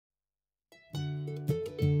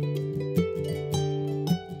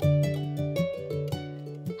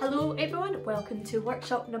welcome to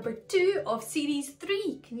workshop number 2 of series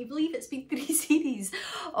 3. Can you believe it's been 3 series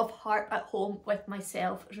of Harp at Home with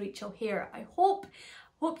myself, Rachel here. I hope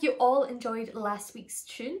you all enjoyed last week's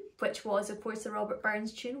tune, which was of course the Robert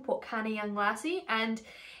Burns tune, What Can a Young Lassie, and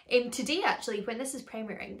today actually, when this is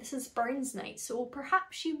premiering, this is Burns night, so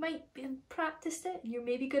perhaps you might have practiced it and you're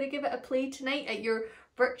maybe going to give it a play tonight at your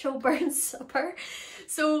virtual Burns supper.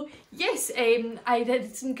 So yes, I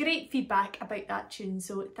did some great feedback about that tune,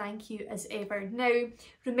 so thank you as ever. Now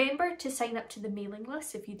remember to sign up to the mailing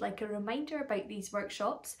list if you'd like a reminder about these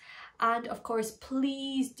workshops, and of course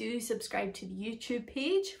please do subscribe to the YouTube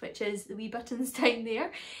page, which is the wee buttons down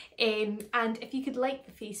there, and if you could like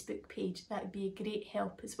the Facebook page, that would be a great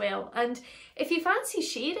help as well. And if you fancy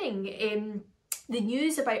sharing the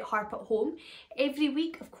news about Harp at Home, every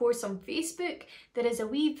week of course on Facebook there is a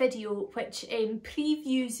wee video which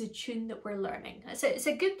previews the tune that we're learning. It's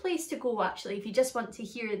a good place to go actually if you just want to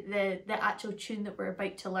hear the actual tune that we're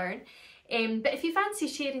about to learn. But if you fancy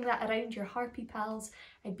sharing that around your Harpy pals,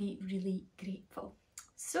 I'd be really grateful.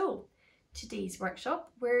 So today's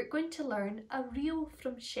workshop we're going to learn a reel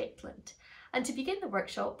from Shetland, and to begin the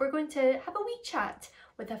workshop we're going to have a wee chat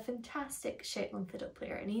with a fantastic Shetland fiddle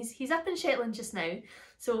player, and he's up in Shetland just now,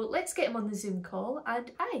 so let's get him on the Zoom call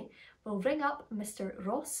and I will ring up Mr.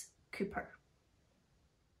 Ross Couper.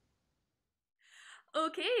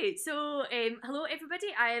 Okay, so hello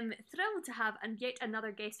everybody, I am thrilled to have yet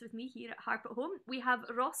another guest with me here at Harp at Home. We have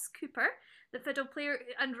Ross Couper, the fiddle player,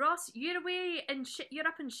 and Ross, you're away you're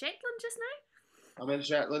up in Shetland just now? I'm in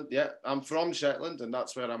Shetland, yeah. I'm from Shetland and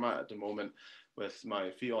that's where I'm at the moment with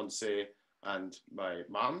my fiancée and my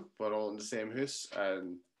mum. We're all in the same house,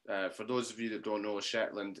 and for those of you that don't know,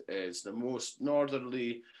 Shetland is the most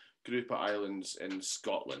northerly group of islands in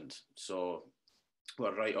Scotland. So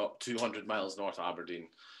we're right up 200 miles north of Aberdeen,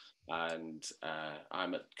 and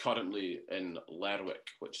I'm currently in Lerwick,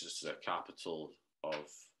 which is the capital of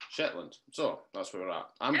Shetland. So that's where we're at.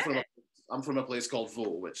 I'm from a place called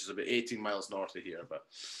Vaux, which is about 18 miles north of here. But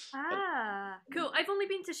cool. I've only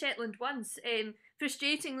been to Shetland once.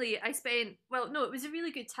 Frustratingly, it was a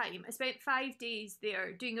really good time. I spent 5 days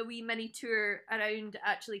there doing a wee mini tour around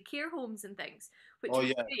actually care homes and things, which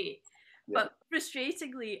was great. Yeah. But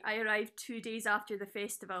frustratingly, I arrived 2 days after the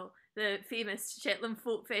festival, the famous Shetland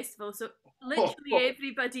Folk Festival. So literally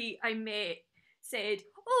everybody I met said,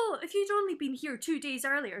 "Oh, if you'd only been here 2 days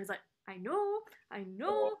earlier," I was like, I know.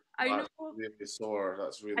 That's really sore.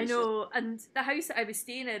 That's really I know. And the house that I was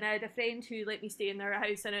staying in, I had a friend who let me stay in their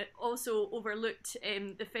house, and it also overlooked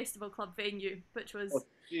the festival club venue, which was. Oh,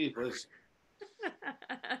 gee whiz.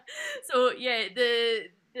 So yeah, the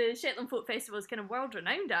Shetland Folk Festival is kind of world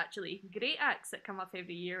renowned actually. Great acts that come up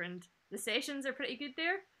every year, and the sessions are pretty good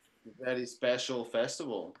there. Very special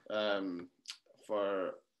festival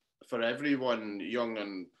for everyone, young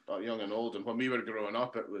and old. And when we were growing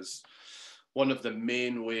up, it was one of the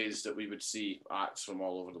main ways that we would see acts from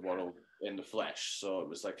all over the world in the flesh. So it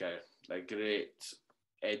was like a great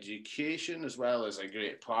education as well as a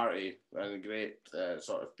great party, and a great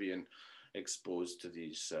sort of being exposed to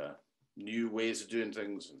these new ways of doing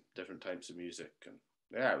things and different types of music. And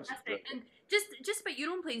yeah, it was great. And just about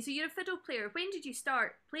your own playing, so you're a fiddle player. When did you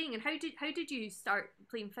start playing, and how did you start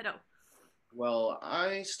playing fiddle? Well,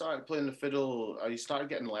 I started playing the fiddle. I started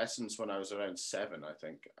getting lessons when I was around 7, I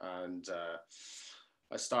think. And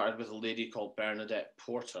I started with a lady called Bernadette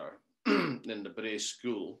Porter in the Bray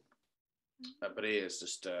School. Bray is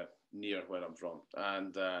just near where I'm from.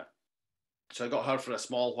 And so I got her for a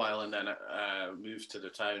small while, and then I moved to the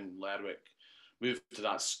town, Lerwick, moved to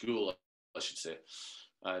that school, I should say.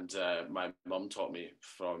 And my mum taught me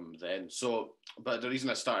from then. So, but the reason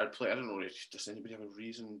I started playing, I don't know, does anybody have a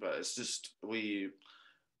reason? But it's just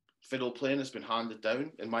fiddle playing has been handed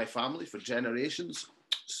down in my family for generations.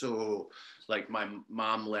 So, like my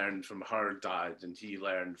mum learned from her dad, and he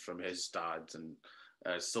learned from his dad,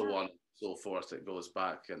 and so on and so forth. It goes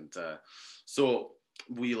back, and so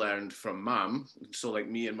we learned from mum. So, like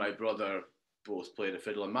me and my brother both play the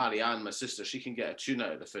fiddle, and Marianne, my sister, she can get a tune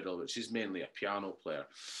out of the fiddle, but she's mainly a piano player.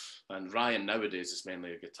 And Ryan nowadays is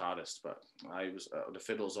mainly a guitarist, but the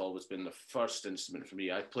fiddle's always been the first instrument for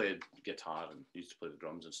me. I played guitar and used to play the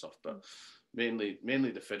drums and stuff, but mainly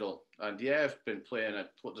the fiddle. And yeah, I've been playing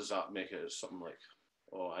it. What does that make it? Something like,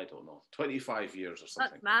 I don't know, 25 years or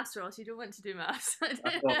something. That's maths, Ross. You don't want to do maths. Let's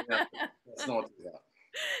not do that.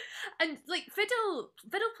 And like fiddle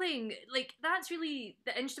playing, like that's really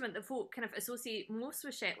the instrument that folk kind of associate most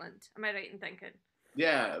with Shetland. Am I right in thinking?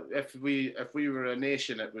 Yeah, if we were a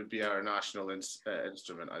nation, it would be our national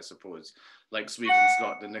instrument, I suppose. Like Sweden's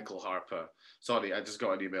got the nickel harp. Sorry, I just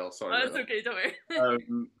got an email. Sorry. Oh, it's okay, don't worry.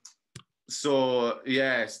 So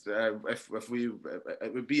yes, if we,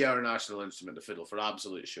 it would be our national instrument, the fiddle, for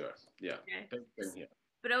absolute sure. Yeah, Yeah. big thing here.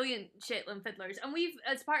 Brilliant Shetland fiddlers. And we've,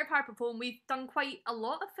 as part of Harp of Home, we've done quite a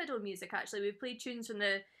lot of fiddle music actually. We've played tunes from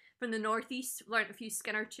the northeast, learnt a few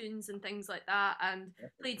Skinner tunes and things like that, and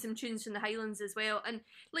played some tunes from the Highlands as well. And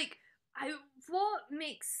like, what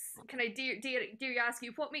makes, can I dare you ask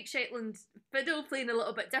you, what makes Shetland fiddle playing a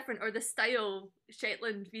little bit different, or the style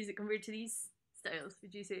Shetland music compared to these styles,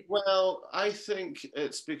 would you say? Well, I think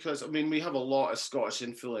it's because, I mean, we have a lot of Scottish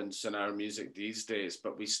influence in our music these days,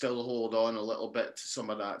 but we still hold on a little bit to some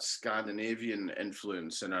of that Scandinavian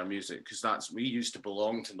influence in our music, because we used to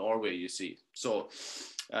belong to Norway, you see. So,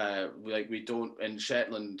 we don't, in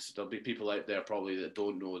Shetland, there'll be people out there probably that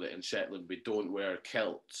don't know that in Shetland we don't wear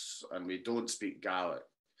kilts and we don't speak Gaelic.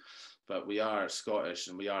 But we are Scottish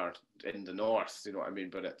and we are in the north, you know what I mean?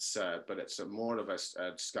 But it's more of a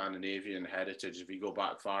Scandinavian heritage if you go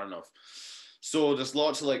back far enough. So there's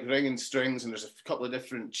lots of like ringing strings, and there's a couple of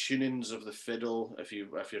different tunings of the fiddle. If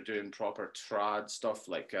you're doing proper trad stuff,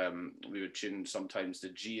 like we would tune sometimes the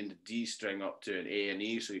G and the D string up to an A and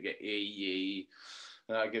E, so you get A, E,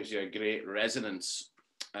 and that gives you a great resonance.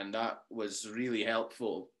 And that was really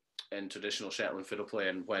helpful in traditional Shetland fiddle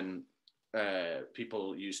playing when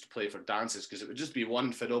people used to play for dances, because it would just be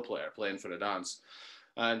one fiddle player playing for a dance,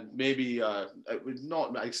 and maybe it would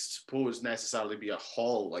not, I suppose, necessarily be a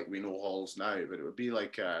hall like we know halls now, but it would be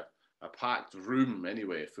like a packed room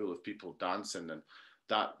anyway, full of people dancing, and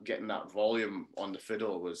that getting that volume on the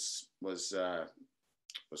fiddle was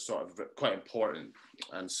sort of quite important,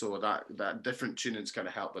 and so that different tunings kind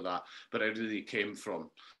of helped with that, but it really came from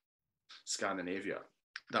Scandinavia,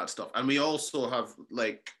 that stuff. And we also have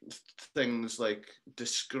like things like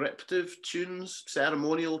descriptive tunes,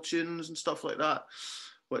 ceremonial tunes and stuff like that,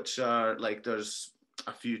 which are like, there's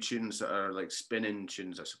a few tunes that are like spinning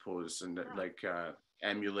tunes, I suppose, and that like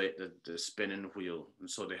emulate the spinning wheel, and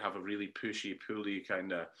so they have a really pushy pulley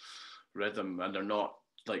kind of rhythm, and they're not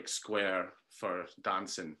like square for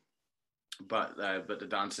dancing, but the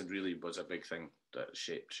dancing really was a big thing that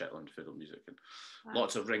shaped Shetland fiddle music, and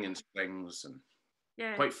lots of ringing strings, and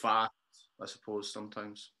quite fast, I suppose,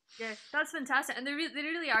 sometimes. Yeah, that's fantastic. And there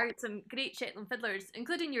really are some great Shetland fiddlers,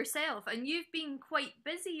 including yourself. And you've been quite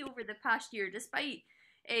busy over the past year, despite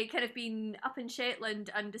kind of being up in Shetland,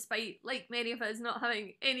 and despite, like many of us, not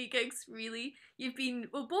having any gigs really. You've been,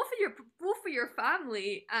 well, both for your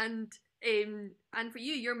family and for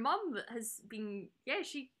you. Your mum has been,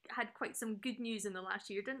 she had quite some good news in the last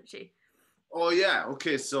year, didn't she? Oh yeah,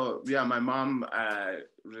 okay. So yeah, my mom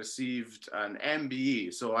received an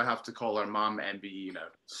MBE, so I have to call her mom MBE now.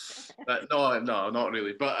 But no, not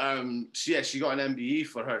really. But she got an MBE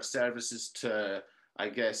for her services to, I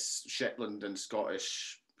guess, Shetland and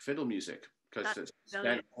Scottish fiddle music, because it's spent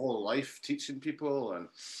her whole life teaching people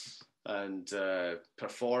and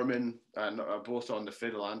performing, and both on the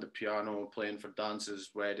fiddle and the piano, playing for dances,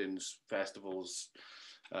 weddings, festivals.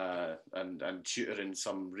 And tutoring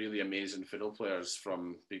some really amazing fiddle players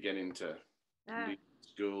from beginning to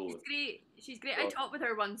school. She's great. I taught with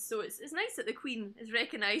her once, so it's nice that the Queen has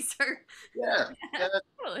recognised her. Yeah,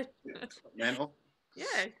 totally. Mental. Yeah,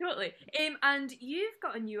 totally. And you've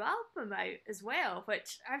got a new album out as well,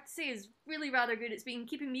 which I have to say is really rather good. It's been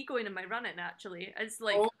keeping me going in my running, actually. It's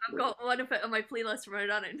like I've got one of it on my playlist for my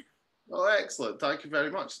running. Oh, excellent. Thank you very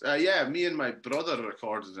much. Yeah, me and my brother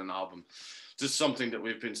recorded an album. Just something that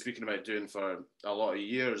we've been speaking about doing for a lot of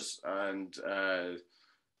years, and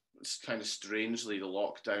it's kind of strangely the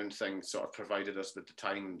lockdown thing sort of provided us with the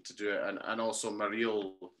time to do it, and also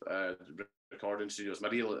Mariel recording studios.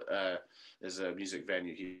 Mariel is a music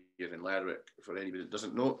venue here in Lerwick, for anybody that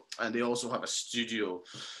doesn't know, and they also have a studio,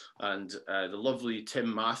 and the lovely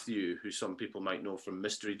Tim Matthew, who some people might know from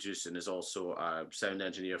Mystery Juicing, is also a sound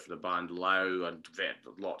engineer for the band Lau and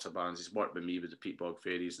lots of bands. He's worked with me with the Peat Bog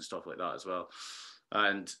Fairies and stuff like that as well,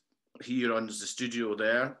 and he runs the studio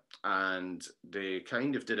there, and they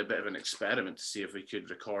kind of did a bit of an experiment to see if we could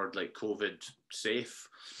record like COVID safe.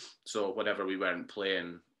 So whenever we weren't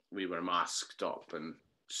playing, we were masked up and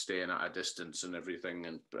staying at a distance and everything.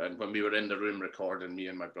 And when we were in the room recording, me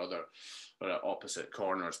and my brother were at opposite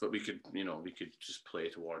corners, but we could just play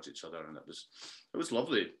towards each other, and it was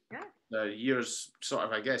lovely. Yeah. Years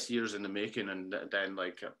in the making, and then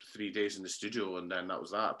like 3 days in the studio, and then that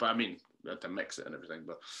was that. But I mean, we had to mix it and everything,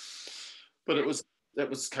 but it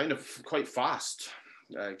was kind of quite fast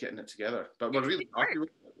getting it together. But we're really happy with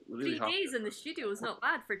it. Really 3 days in the studio is not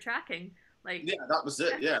bad for tracking. Like, yeah, that was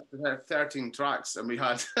it. Yeah, we had 13 tracks, and we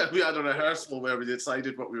had a rehearsal where we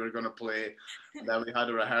decided what we were going to play, and then we had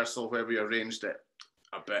a rehearsal where we arranged it,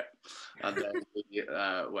 a bit, and then we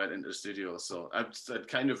went into the studio. So it's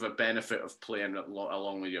kind of a benefit of playing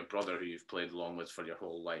along with your brother, who you've played along with for your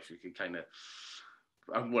whole life. You can kind of,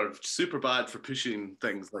 and we're super bad for pushing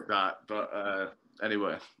things like that, but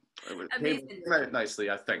anyway, it came out nicely,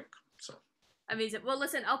 I think. So. Amazing. Well,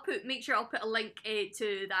 listen, make sure I'll put a link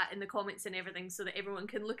to that in the comments and everything, so that everyone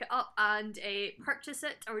can look it up and purchase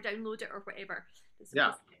it or download it or whatever.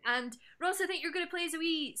 Yeah. And Ross, I think you're going to play us a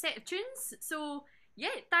wee set of tunes. So yeah,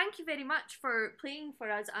 thank you very much for playing for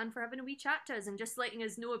us and for having a wee chat to us and just letting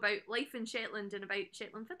us know about life in Shetland and about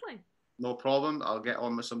Shetland fiddling. No problem. I'll get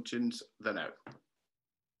on with some tunes then out.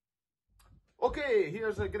 Okay,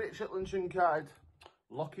 here's a great Shetland tune card.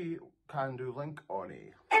 Lucky Can Do Link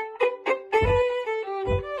Onnie.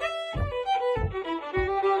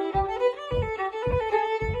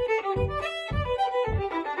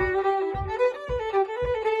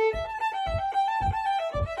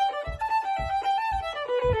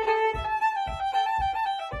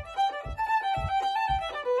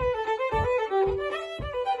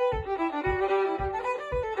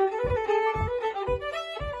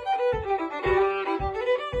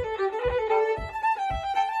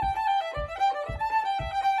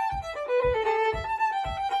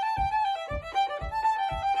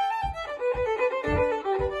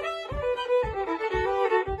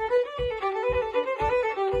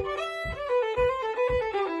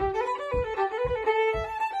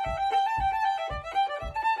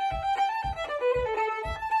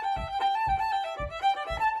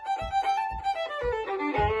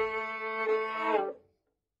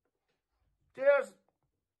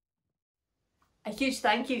 A huge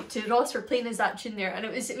thank you to Ross for playing us that tune there, and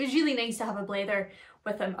it was really nice to have a blether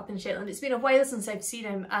with him up in Shetland. It's been a while since I've seen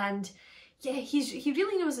him, and yeah, he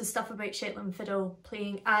really knows his stuff about Shetland fiddle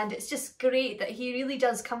playing, and it's just great that he really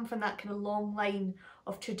does come from that kind of long line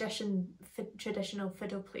of traditional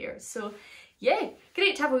fiddle players. So yeah,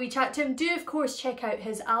 great to have a wee chat to him. Do of course check out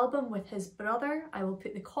his album with his brother. I will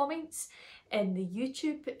put the comments in the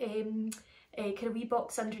YouTube kind of wee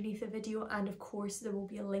box underneath the video, and of course there will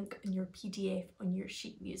be a link in your PDF on your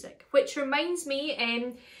sheet music. Which reminds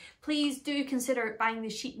me, please do consider buying the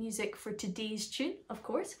sheet music for today's tune, of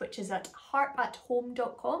course, which is at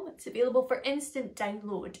harpathome.com. It's available for instant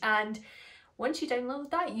download, and once you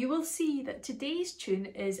download that, you will see that today's tune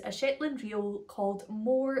is a Shetland reel called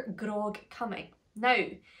More Grog Coming. Now,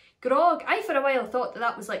 grog, I for a while thought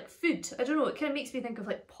that was like food. I don't know, it kind of makes me think of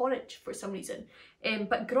like porridge for some reason.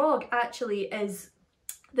 But grog actually is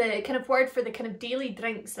the kind of word for the kind of daily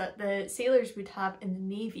drinks that the sailors would have in the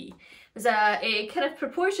Navy. There's a kind of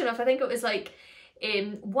proportion of, I think it was like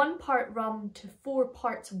 1 part rum to 4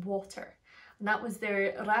 parts water. And that was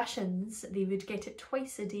their rations. They would get it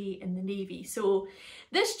twice a day in the Navy. So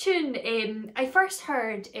this tune, I first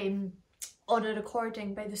heard on a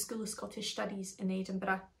recording by the School of Scottish Studies in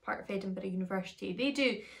Edinburgh, part of Edinburgh University. They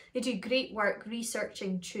do great work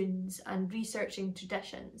researching tunes and researching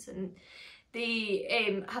traditions, and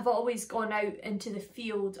they have always gone out into the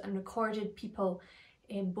field and recorded people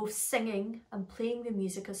both singing and playing the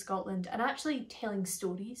music of Scotland and actually telling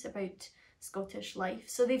stories about Scottish life.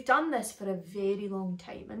 So they've done this for a very long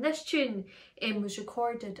time, and this tune was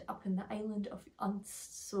recorded up in the island of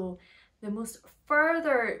Unst, so the most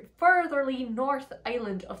furtherly north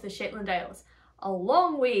island of the Shetland Isles, a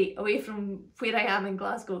long way away from where I am in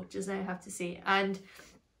Glasgow just now, I have to say. And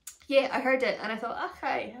yeah, I heard it and I thought,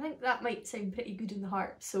 okay, I think that might sound pretty good in the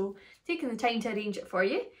harp, so taking the time to arrange it for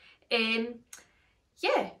you.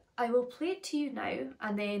 Yeah, I will play it to you now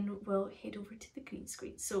and then we'll head over to the green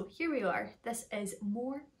screen. So here we are, this is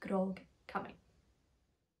More Grog Coming.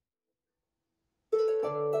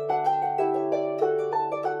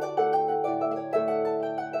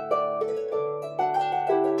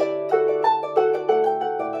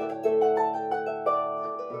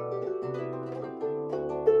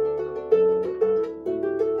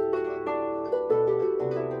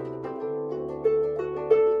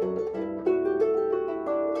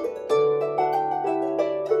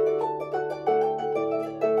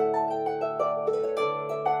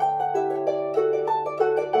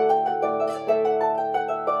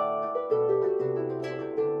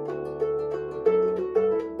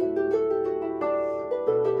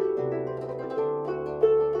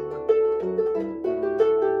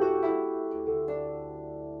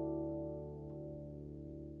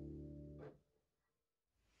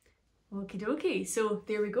 Okie dokie, so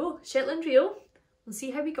there we go, Shetland reel. We'll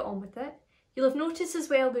see how we got on with it. You'll have noticed as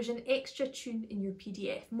well there's an extra tune in your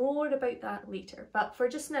PDF. More about that later, but for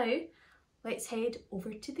just now, let's head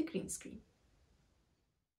over to the green screen.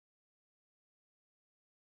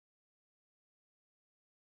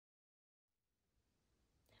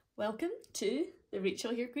 Welcome to the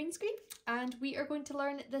Rachel here green screen, and we are going to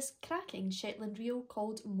learn this cracking Shetland reel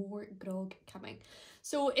called More Grog Coming.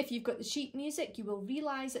 So if you've got the sheet music, you will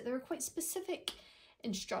realise that there are quite specific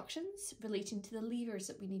instructions relating to the levers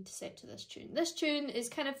that we need to set to this tune. This tune is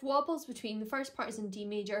kind of wobbles between, the first part is in D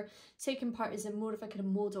major, second part is in more of a kind of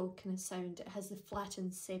modal kind of sound. It has the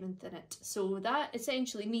flattened seventh in it. So that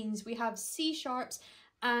essentially means we have C sharps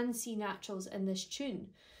and C naturals in this tune.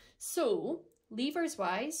 So levers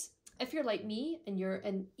wise, if you're like me and you're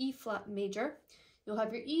in E flat major, you'll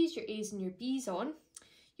have your E's, your A's and your B's on.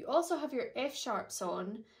 You also have your F sharps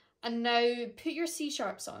on, and now put your C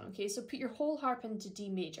sharps on, okay? So put your whole harp into D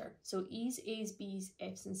major. So E's, A's, B's,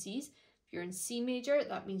 F's and C's. If you're in C major,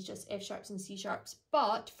 that means just F sharps and C sharps.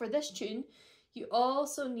 But for this tune, you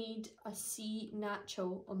also need a C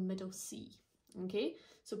natural on middle C, okay?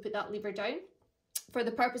 So put that lever down. For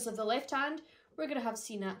the purpose of the left hand, we're going to have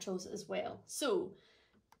C naturals as well. So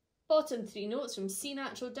bottom three notes from C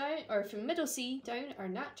natural down, or from middle C down, are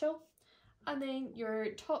natural, and then your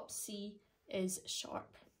top C is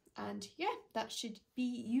sharp. And yeah, that should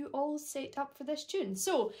be you all set up for this tune.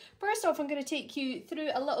 So first off, I'm going to take you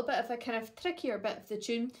through a little bit of a kind of trickier bit of the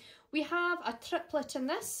tune. We have a triplet in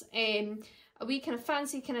this, a wee kind of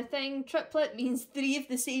fancy kind of thing. Triplet means 3 of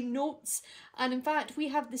the same notes, and in fact we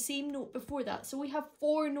have the same note before that, so we have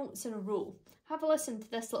 4 notes in a row. Have a listen to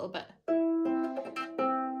this little bit.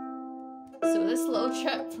 So this little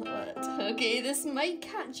triplet, okay, this might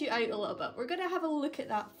catch you out a little bit. We're going to have a look at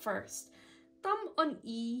that first. Thumb on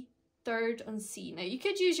E, third on C. Now you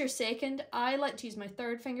could use your second. I like to use my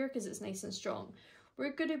third finger because it's nice and strong.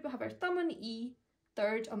 We're going to have our thumb on E,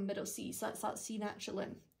 third on middle C, so that's that C natural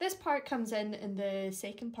in. This part comes in the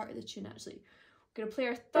second part of the tune actually. We're going to play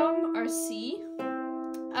our thumb, our C,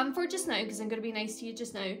 and for just now, because I'm going to be nice to you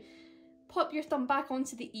just now, pop your thumb back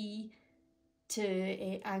onto the E to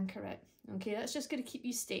anchor it. Okay, that's just going to keep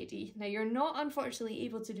you steady. Now you're not unfortunately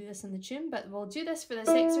able to do this in the tune, but we'll do this for this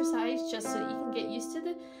exercise just so that you can get used to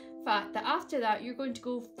the fact that after that you're going to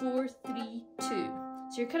go 4, 3, 2.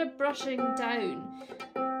 So you're kind of brushing down.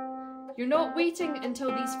 You're not waiting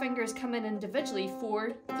until these fingers come in individually,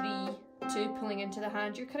 4, 3, 2, pulling into the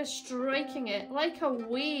hand. You're kind of striking it like a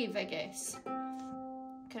wave, I guess.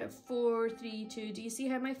 Kind of 4, 3, 2. Do you see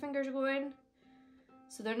how my fingers are going?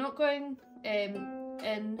 So they're not going in.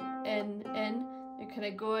 They're kind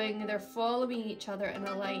of going, they're following each other in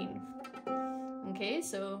a line. Okay,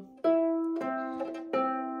 so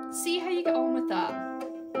see how you get on with that.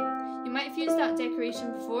 You might have used that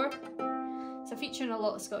decoration before. It's a feature in a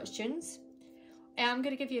lot of Scottish tunes. I am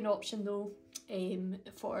going to give you an option though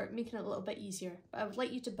for making it a little bit easier, but I would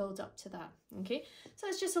like you to build up to that. Okay, so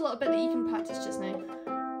it's just a little bit that you can practice just now.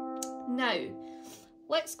 Now,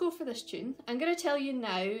 let's go for this tune. I'm going to tell you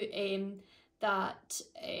now that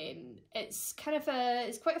it's quite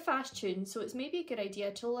a fast tune, so it's maybe a good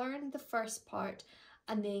idea to learn the first part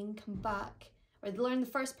and then come back, or learn the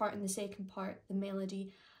first part and the second part, the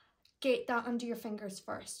melody. Get that under your fingers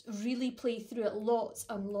first. Really play through it lots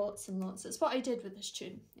and lots and lots. That's what I did with this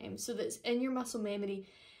tune, so that it's in your muscle memory.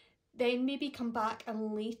 Then maybe come back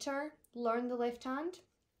and later learn the left hand.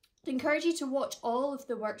 I encourage you to watch all of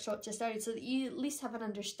the workshop just now so that you at least have an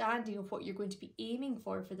understanding of what you're going to be aiming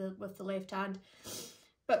for with the left hand,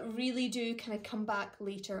 but really do kind of come back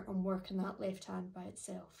later and work on that left hand by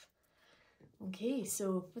itself. Okay,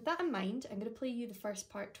 so with that in mind, I'm going to play you the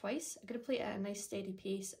first part twice. I'm going to play it at a nice steady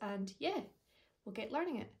pace, and yeah, we'll get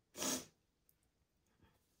learning it.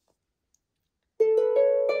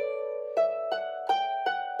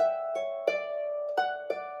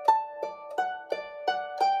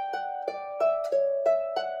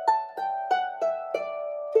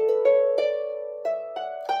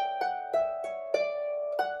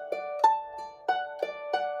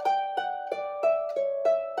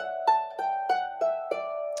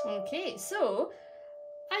 Okay, so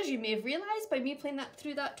as you may have realised by me playing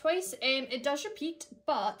through that twice, it does repeat,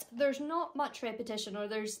 but there's not much repetition, or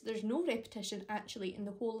there's no repetition actually in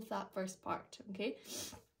the whole of that first part, okay?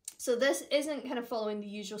 So this isn't kind of following the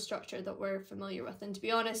usual structure that we're familiar with, and to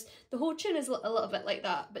be honest, the whole tune is a little bit like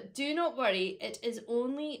that, but do not worry, it is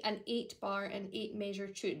only an 8-bar and 8-measure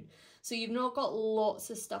tune, so you've not got lots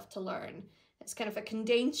of stuff to learn. It's kind of a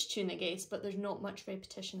condensed tune, I guess, but there's not much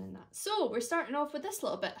repetition in that. So we're starting off with this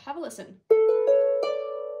little bit. Have a listen.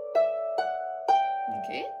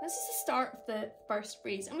 Okay, this is the start of the first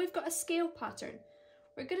phrase, and we've got a scale pattern.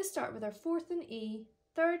 We're going to start with our 4th in A,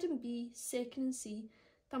 3rd in B, 2nd in C,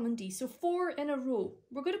 thumb in D. So 4 in a row.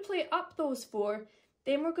 We're going to play up those 4,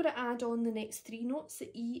 then we're going to add on the next 3 notes,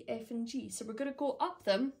 the E, F and G. So we're going to go up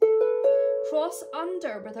them cross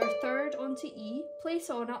under with our third onto E, place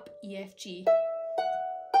on up E, F, G.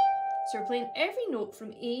 So we're playing every note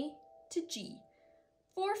from A to G.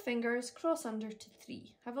 4 fingers, cross under to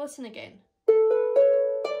 3. Have a listen again.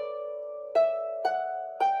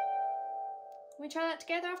 Can we try that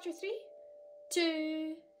together after 3?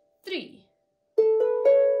 2, 3.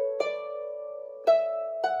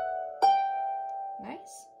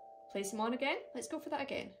 Nice. Place them on again. Let's go for that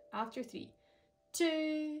again. After 3.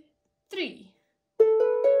 2, 3.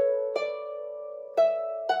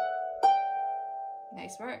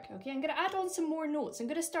 Nice work. Okay, I'm going to add on some more notes. I'm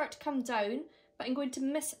going to start to come down, but I'm going to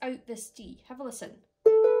miss out this D. Have a listen.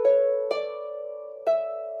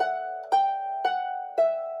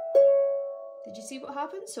 Did you see what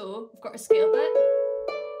happened? So we've got our scale bit.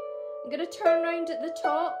 I'm going to turn around at the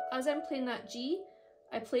top as I'm playing that G.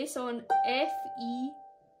 I place on F, E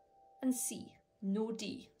and C. No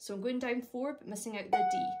D. So I'm going down 4 but missing out the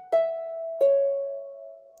D.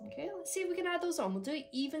 Okay, let's see if we can add those on. We'll do it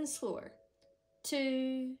even slower.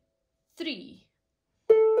 2, 3.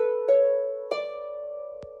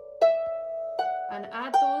 And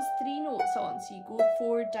add those 3 notes on. So you go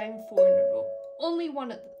 4, down 4 in a row. Only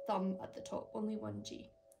one at the thumb at the top, only one G.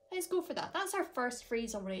 Let's go for that. That's our first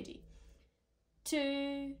phrase already.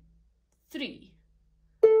 2, 3.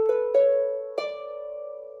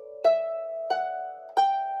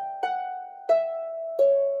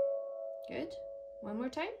 Good. One more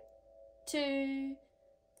time. 2,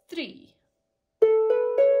 3.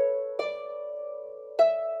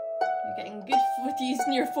 You're getting good with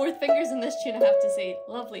using your 4th fingers in this tune, I have to say.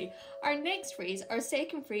 Lovely. Our next phrase, our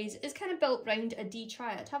second phrase, is kind of built round a D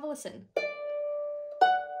triad. Have a listen.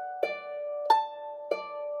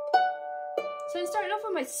 So I'm starting off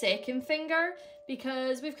on my 2nd finger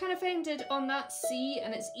because we've kind of ended on that C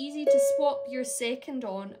and it's easy to swap your 2nd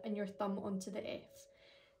on and your thumb onto the F.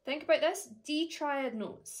 Think about this, D triad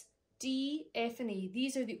notes. D, F and A.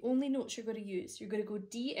 These are the only notes you're going to use. You're going to go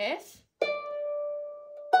D, F.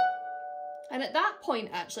 And at that point,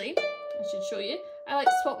 actually, I should show you, I like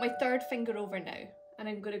to swap my 3rd finger over now. And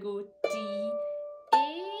I'm going to go D, A,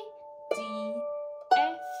 D,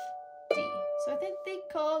 F, D. So I think they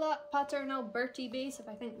call that pattern Alberti bass, if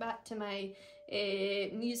I think back to my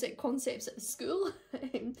music concepts at school.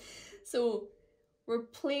 So we're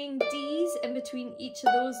playing Ds in between each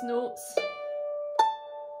of those notes.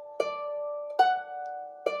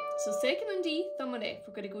 So 2nd on D, thumb on F.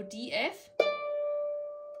 We're going to go D, F.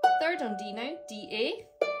 3rd on D now, D, A,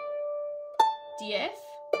 D, F,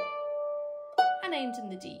 and end in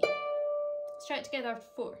the D. Let's try it together after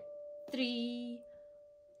 4. 3,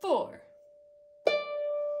 4.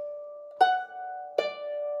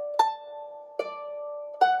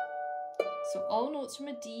 So all notes from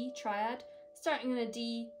a D triad, starting on a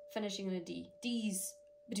D, finishing on a D. D's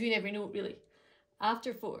between every note really.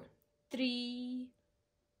 After 4. 3,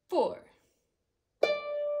 4.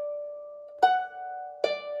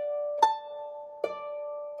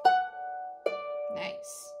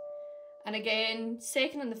 Nice. And again,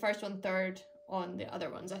 2nd on the first one, 3rd on the other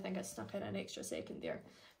ones. I think I snuck in an extra 2nd there,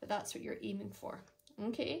 but that's what you're aiming for.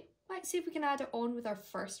 Okay, let's see if we can add it on with our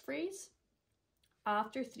first phrase.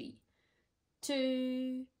 After 3.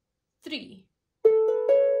 2, 3.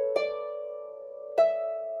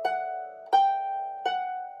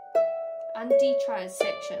 And D triad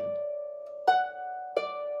section.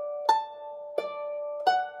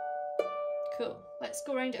 Cool. Let's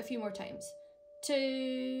go around it a few more times.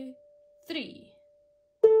 2, 3.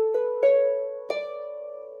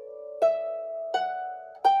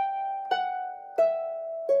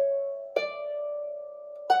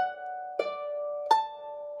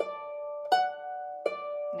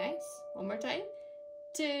 Nice. One more time.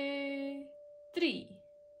 2, 3.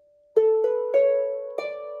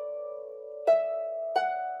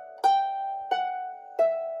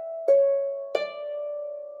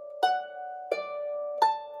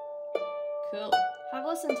 Cool. Have a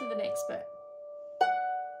listen to the next bit.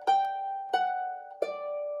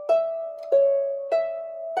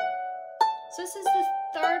 So this is the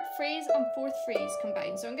 3rd phrase and 4th phrase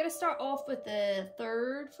combined. So I'm going to start off with the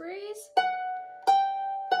 3rd phrase.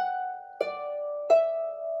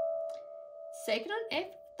 2nd on F,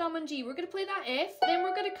 thumb on G. We're going to play that F, then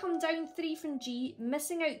we're going to come down 3 from G,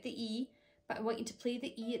 missing out the E, but I want you to play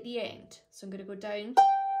the E at the end. So I'm going to go down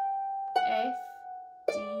F,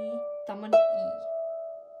 D, thumb on E.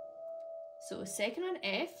 So 2nd on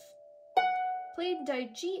F, played down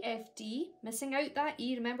G, F, D, missing out that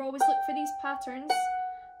E. Remember, always look for these patterns.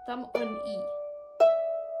 Thumb on E.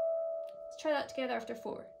 Let's try that together after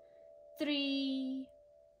 4. 3,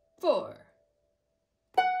 4.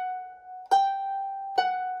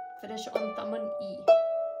 Finish on thumb on E.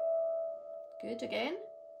 Good, again.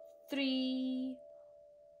 3,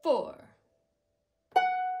 4.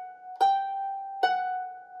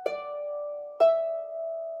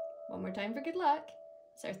 One more time for good luck.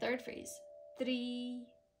 It's our third phrase. 3,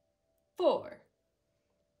 4.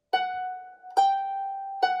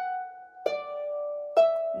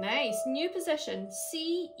 Nice, new position,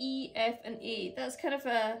 C, E, F and A. That's kind of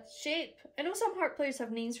a shape. I know some harp players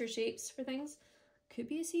have names for shapes for things. Could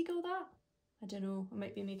be a seagull, that? I don't know, I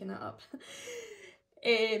might be making that up.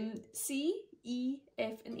 C, E,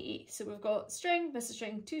 F and A. So we've got string, miss a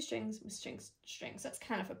string, 2 strings, miss strings, strings. That's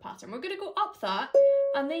kind of a pattern. We're going to go up that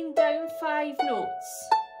and then down 5 notes.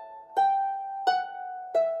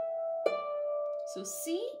 So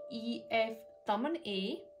C, E, F, thumb and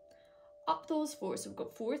A. Up those 4, so we've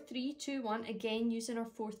got 4, 3, 2, 1, again using our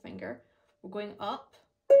 4th finger. We're going up.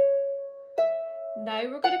 Now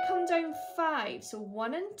we're going to come down 5, so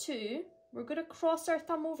 1 and 2. We're going to cross our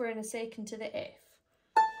thumb over in a second to the F.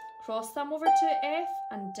 Cross thumb over to F,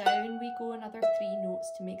 and down we go another 3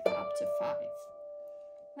 notes to make that up to 5.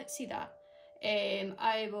 Let's see that.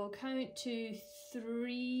 I will count to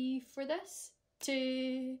 3 for this.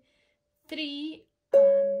 2, 3,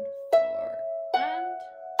 and 4, and.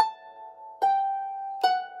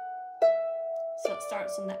 So it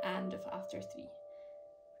starts on the and of after 3.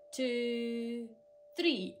 2,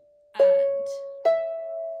 3, and.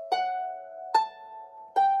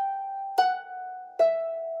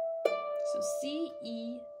 So C,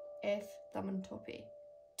 E, F, thumb and top A.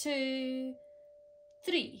 2,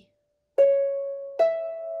 3. 1,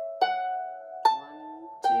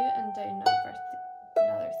 2, and down another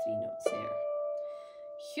 3 notes there.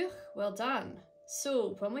 Phew, well done.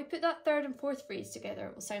 So when we put that 3rd and 4th phrase together,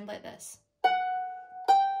 it will sound like this.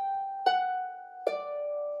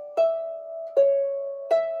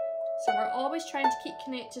 So we're always trying to keep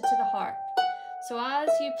connected to the harp. So as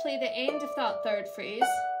you play the end of that 3rd phrase,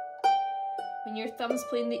 when your thumb's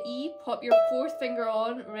playing the E, pop your 4th finger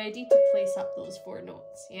on, ready to place up those 4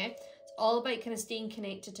 notes, yeah? It's all about kind of staying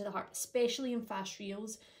connected to the harp, especially in fast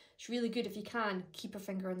reels. It's really good if you can, keep a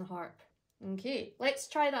finger on the harp. Okay, let's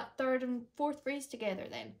try that 3rd and 4th phrase together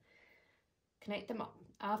then. Connect them up.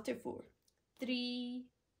 After 4. 3,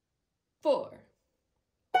 4.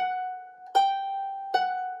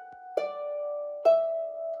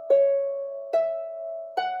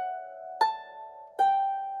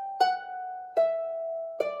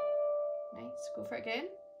 Go for it again.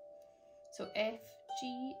 So F,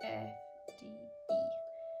 G, F, D, E.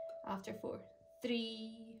 After 4.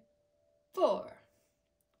 3, 4.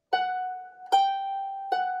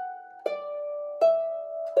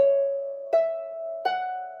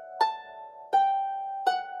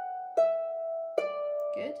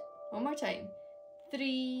 Good. One more time.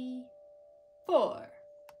 3, 4.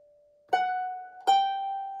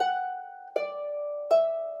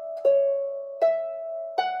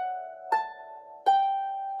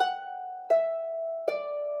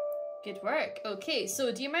 Good work. Okay,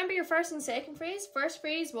 so do you remember your 1st and 2nd phrase? 1st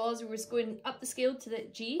phrase was we were going up the scale to the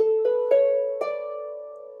G,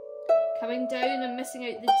 coming down and missing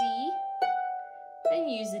out the D. Then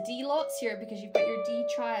you use the D lots here because you've got your D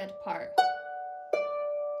triad part.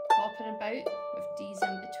 Hopping about with D's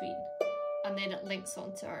in between. And then it links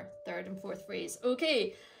onto our 3rd and 4th phrase.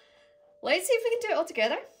 Okay, let's see if we can do it all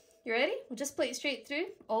together. You ready? We'll just play it straight through,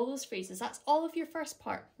 all those phrases. That's all of your 1st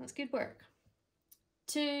part. That's good work.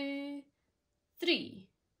 2, 3.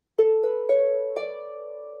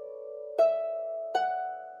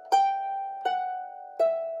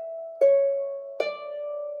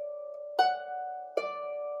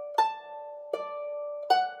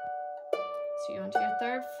 So you're onto your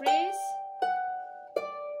 3rd phrase.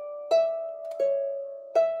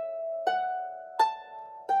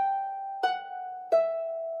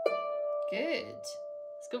 Good.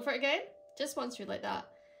 Let's go for it again. Just once through like that.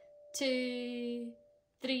 2,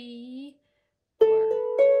 3, 4.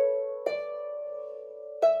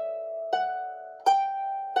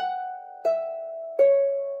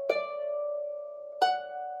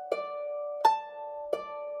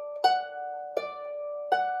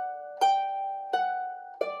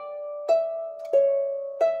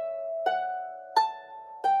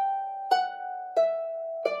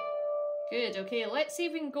 Good, okay, let's see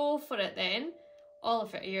if we can go for it then. All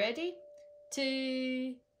of it, are you ready?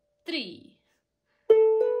 2, 3.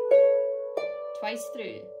 Twice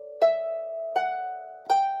through.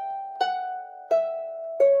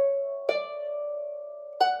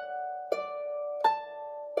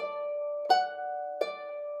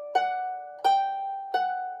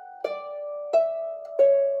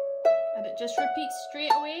 And it just repeats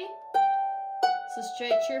straight away. So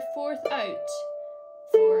stretch your fourth out.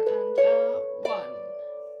 4 and a 1.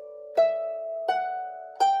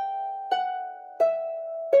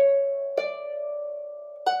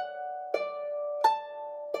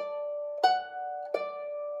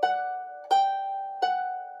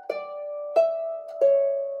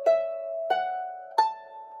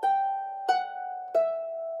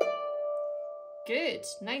 Good,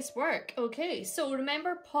 nice work. Okay, so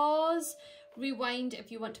remember, pause, rewind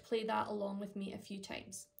if you want to play that along with me a few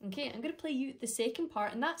times. Okay, I'm going to play you the second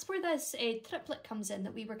part, and that's where this triplet comes in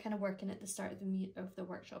that we were kind of working at the start of the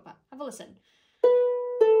workshop at. Have a listen.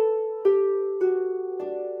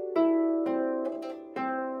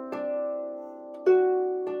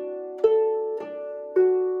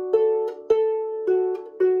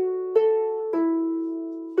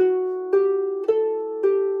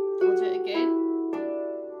 I'll do it again.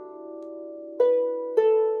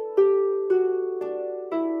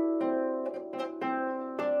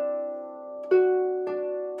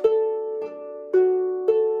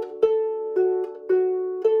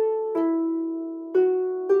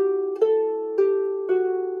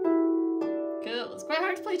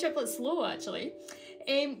 Triplets slow actually.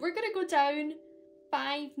 We're going to go down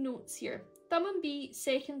 5 notes here. Thumb and B,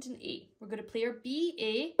 second and A. We're going to play our B,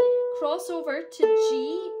 A, cross over to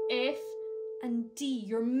G, F and D.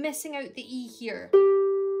 You're missing out the E here.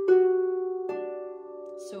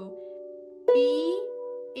 So B,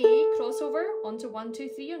 A, crossover onto 1, 2,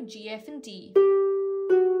 3 on G, F and D.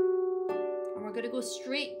 And we're going to go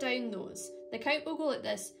straight down those. The count will go like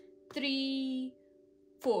this. 3,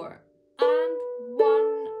 4 and 1.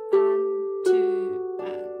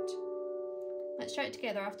 Let's try it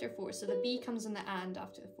together after 4. So the B comes in the and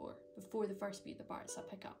after the 4, before the first beat of the bar. So I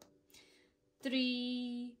pick up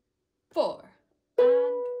 3, 4, and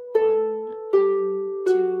 1 and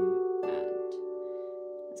 2 and.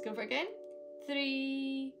 Let's go for it again.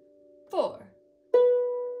 3, 4.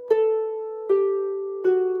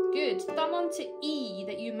 Good. Thumb onto E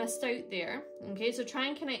that you missed out there. Okay, so try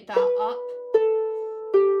and connect that up.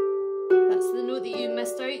 That's the note that you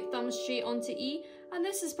missed out. Thumb straight onto E. And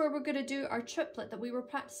this is where we're going to do our triplet that we were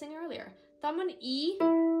practicing earlier. Thumb on E.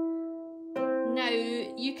 Now,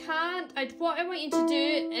 you can't, what I want you to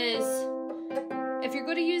do is, if you're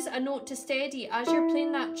going to use a note to steady, as you're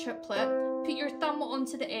playing that triplet, put your thumb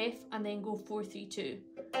onto the F and then go 4, 3, 2.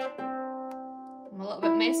 I'm a little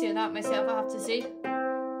bit messy with that myself, I have to say.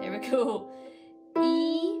 There we go.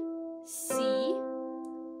 E, C,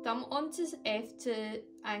 thumb onto F to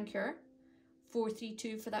anchor. 4, 3,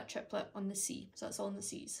 2 for that triplet on the C. So that's all on the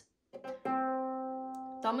C's.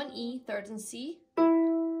 Thumb on E, third and C.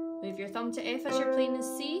 Move your thumb to F as you're playing the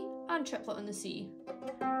C and triplet on the C.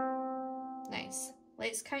 Nice.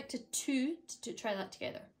 Let's count to 2 to try that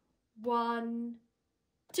together. 1,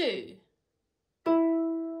 2.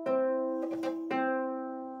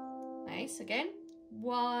 Nice. Again.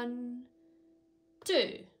 1,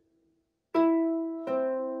 2.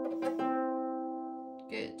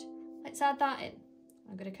 Good. Let's add that in.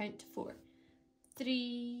 I'm going to count to 4.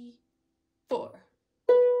 3, 4.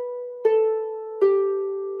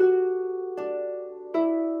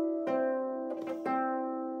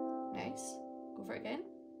 Nice. Go for it again.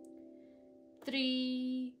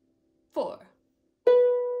 3, 4.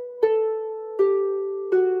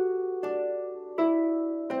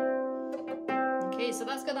 Okay, so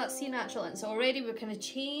that's got that C natural in. So already we've kind of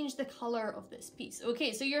changed the colour of this piece.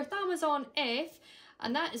 Okay, so your thumb is on F.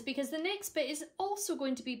 And that is because the next bit is also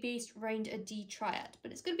going to be based around a D triad,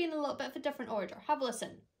 but it's going to be in a little bit of a different order. Have a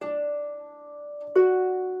listen.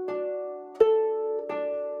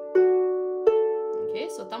 Okay,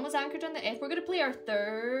 so thumb was anchored on the F. We're going to play our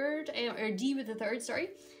third, or D with the third, sorry.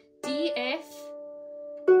 D, F,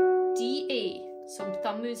 D, A. So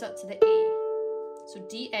thumb moves up to the A. So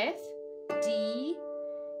D, F, D,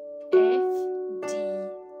 F, D, A.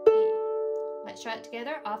 Let's try it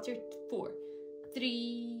together after 4.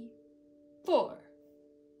 3, 4.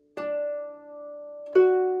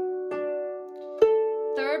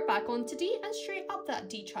 Third back onto D and straight up that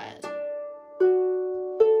D triad.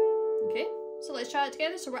 Okay, so let's try it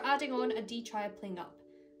together. So we're adding on a D triad playing up.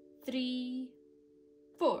 3,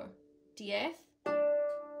 4. D, F,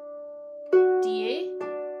 D, A,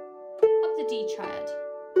 up the D triad.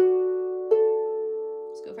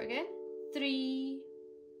 Let's go for it again. 3,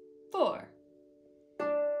 4.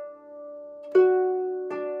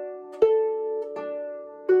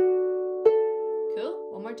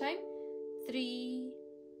 Time. 3,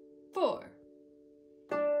 4.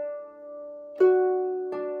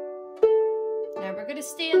 Now we're going to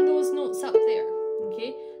stay on those notes up there.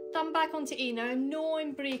 Okay, thumb back onto A. Now I know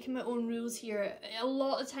I'm breaking my own rules here. A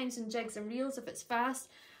lot of times in jigs and reels, if it's fast,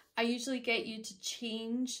 I usually get you to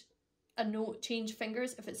change a note, change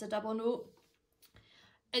fingers if it's a double note.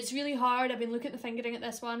 It's really hard. I've been looking at the fingering at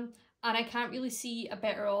this one and I can't really see a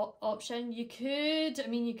better option. You could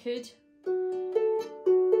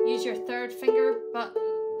use your third finger, but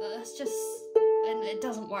that's just, and it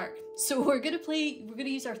doesn't work. So we're gonna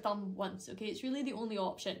use our thumb once, okay? It's really the only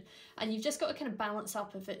option. And you've just got to kind of balance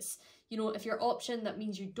up if it's, you know, if your option that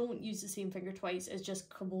means you don't use the same finger twice is just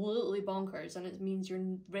completely bonkers and it means your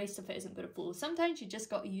rest of it isn't gonna flow. Sometimes you just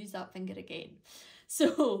got to use that finger again.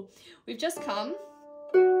 So we've just come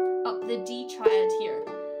up the D triad here.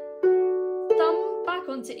 Thumb back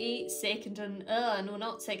onto A, second on, no,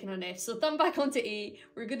 not second on F. So thumb back onto A,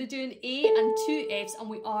 we're going to do an A and 2 Fs, and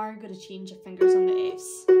we are going to change the fingers on the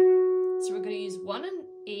Fs. So we're going to use 1 on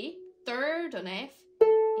A, third on F, A,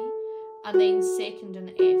 and then second on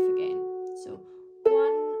F again. So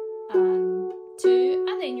 1 and 2,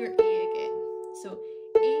 and then your A again. So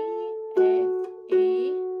A, F,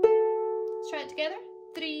 A. Let's try it together.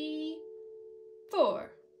 3,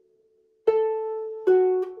 4.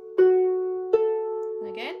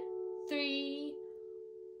 Again, 3,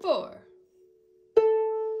 4.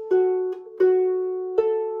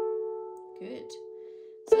 Good.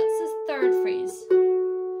 So that's the third phrase.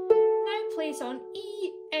 Now place on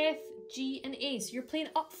E, F, G, and A. So you're playing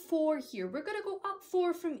up 4 here. We're going to go up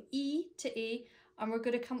 4 from E to A, and we're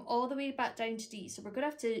going to come all the way back down to D. So we're going to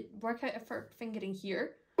have to work out a fingering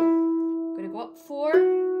here. We're going to go up 4.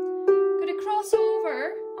 Going to cross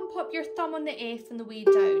over and pop your thumb on the F on the way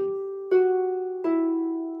down.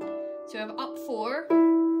 So we have up 4,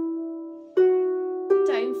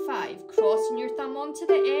 down 5, crossing your thumb onto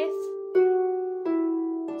the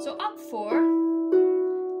F. So up 4,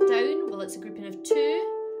 down, well it's a grouping of 2,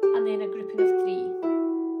 and then a grouping of 3.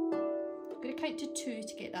 I'm going to count to 2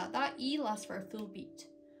 to get that. That E lasts for a full beat.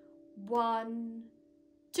 1,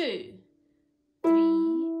 2, 3,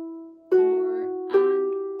 4, and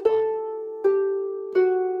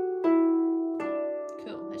 1.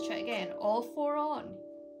 Cool, let's try it again. All 4 on.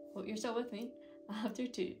 Hope you're still with me. After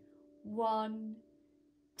 2. 1,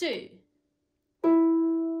 2.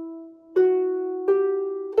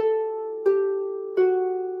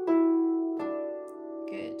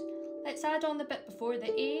 Good. Let's add on the bit before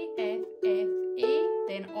the A, F, F, A,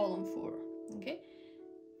 then all on 4. Okay?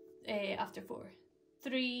 After 4.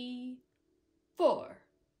 3, 4.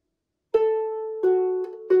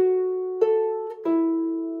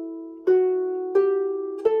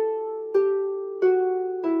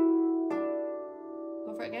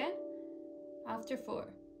 Again, after 4,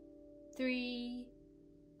 3,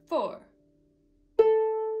 4.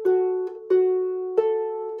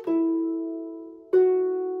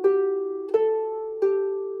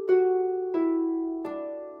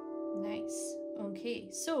 Nice.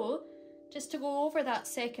 Okay, so just to go over that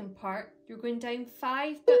second part, you're going down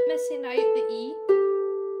 5 but missing out the E.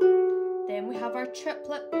 Then we have our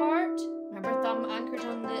triplet part. Remember, thumb anchored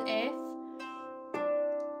on the F,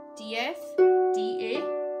 D, F, D, A,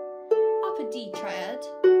 up a D triad,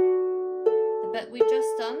 the bit we've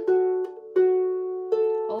just done,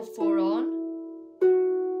 all 4 on,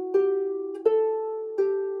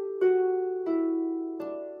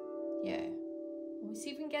 yeah, we'll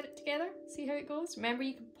see if we can get it together, see how it goes. Remember,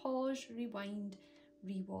 you can pause, rewind,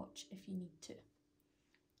 rewatch if you need to.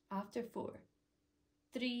 After 4,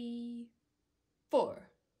 3, 4.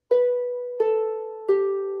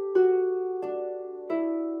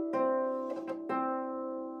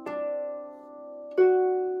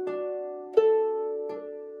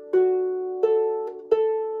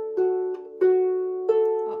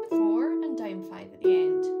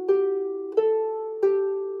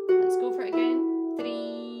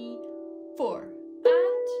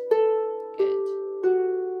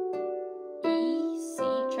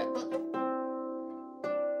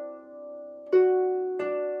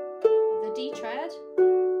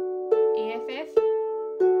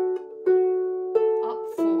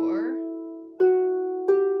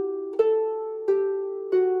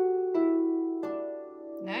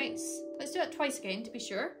 Twice again to be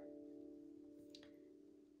sure.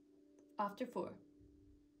 After 4,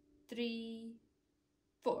 3,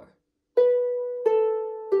 4.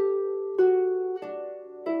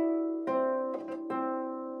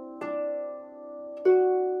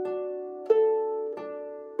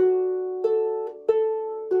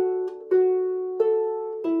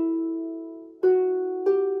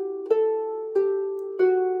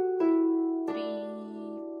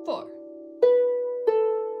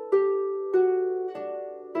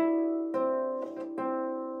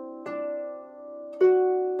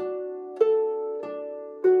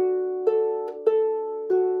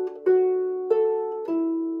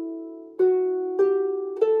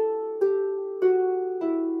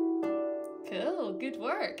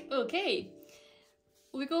 Okay,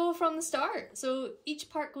 we go from the start. So each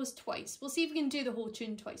part goes twice. We'll see if we can do the whole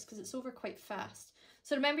tune twice because it's over quite fast.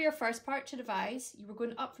 So remember your first part to revise. You were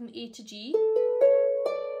going up from A to G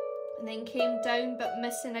and then came down but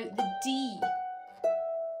missing out the D.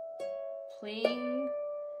 Playing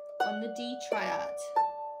on the D triad.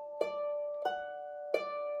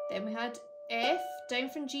 Then we had F, down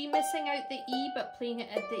from G, missing out the E but playing it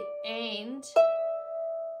at the end.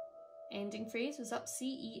 Ending phrase was up C,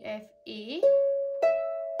 E, F, A,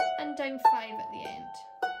 and down 5 at the end.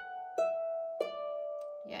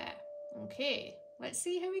 Yeah, okay, let's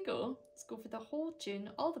see how we go. Let's go for the whole tune,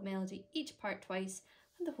 all the melody, each part twice,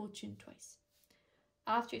 and the whole tune twice.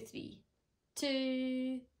 After 3,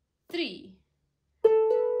 2, 3.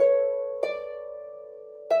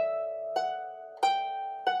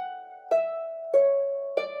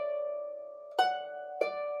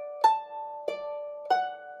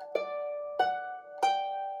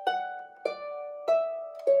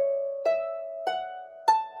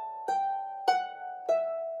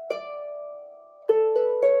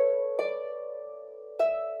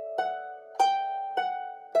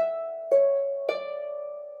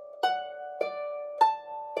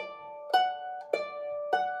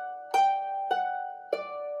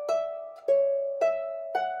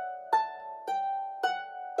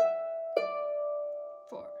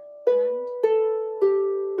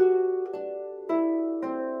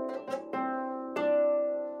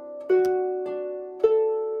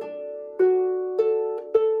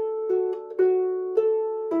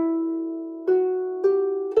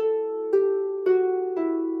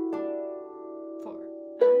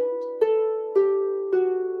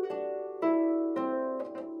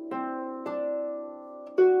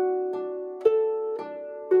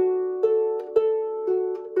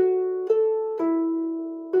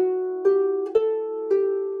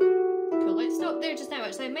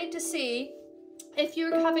 I meant to say, if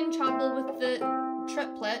you're having trouble with the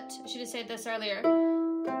triplet, I should have said this earlier,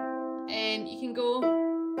 you can go,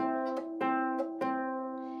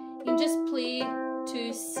 you can just play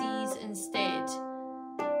 2 C's instead,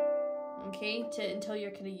 okay, until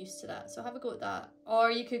you're kind of used to that. So have a go at that.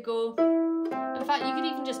 Or you could go, in fact, you could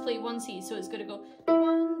even just play 1 C, so it's going to go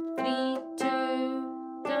 1, 3,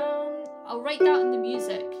 2, down. I'll write that in the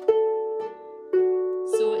music.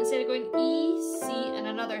 So instead of going E, C, and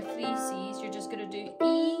another 3 C's, you're just going to do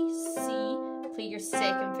E, C, play your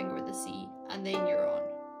second finger with the C, and then you're on.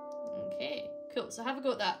 Okay, cool. So have a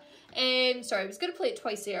go at that. Sorry, I was going to play it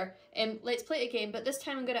twice there. Let's play it again, but this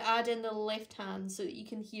time I'm going to add in the left hand so that you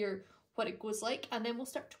can hear what it goes like, and then we'll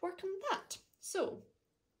start to work on that. So,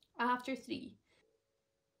 after 3,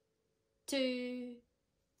 2,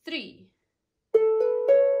 3.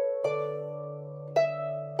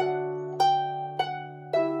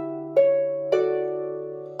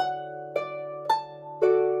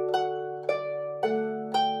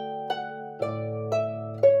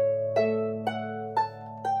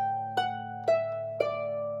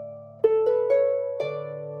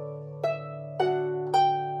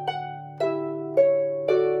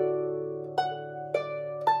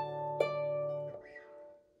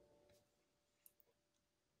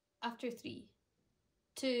 After 3,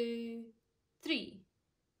 2, 3.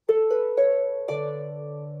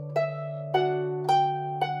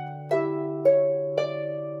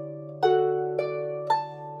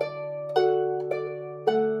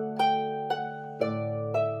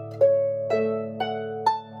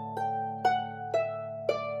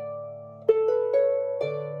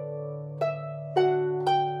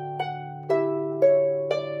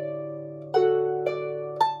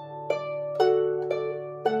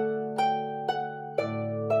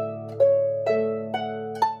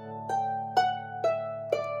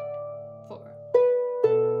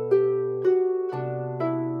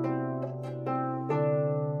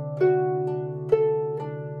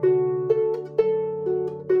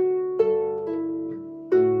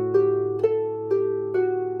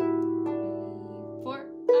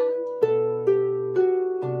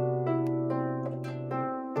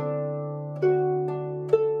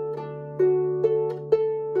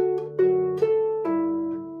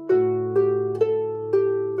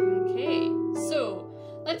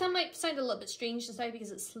 Bit strange just now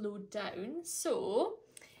because it's slowed down, so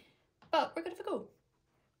but we're gonna have a go.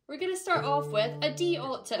 We're gonna start off with a D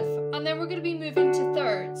octave and then we're gonna be moving to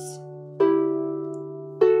thirds.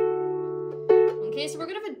 Okay, so we're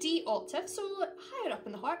gonna have a D octave, so higher up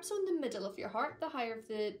in the harp, so in the middle of your harp, the higher of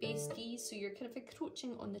the bass D, so you're kind of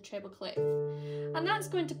encroaching on the treble clef, and that's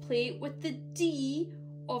going to play with the D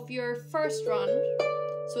of your first run,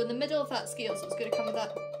 so in the middle of that scale, so it's going to come with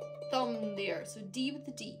that thumb there, so D with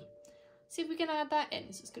the D. See if we can add that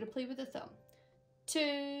in. So it's going to play with the thumb.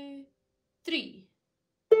 2, 3.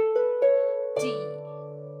 D.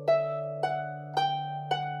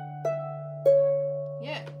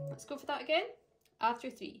 Yeah, let's go for that again. After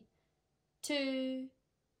 3. 2,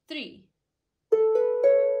 3.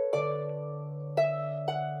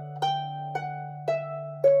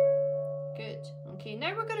 Good. Okay,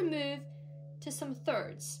 now we're going to move to some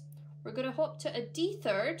thirds. We're going to hop to a D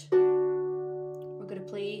third. We're going to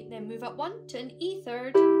play, then move up 1 to an E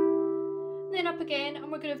third, then up again,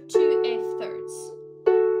 and we're going to have 2 F thirds.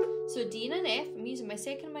 So D and an F, I'm using my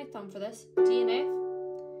second and my thumb for this. D and F,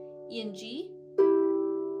 E and G,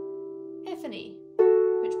 F and A,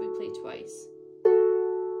 which we play twice.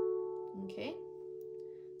 Okay,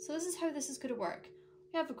 so this is how this is going to work.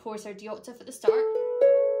 We have, of course, our D octave at the start.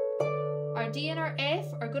 Our D and our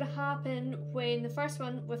F are going to happen when the first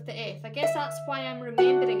one with the F. I guess that's why I'm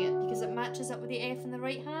remembering it, because it matches up with the F in the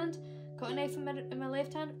right hand. Got an F in my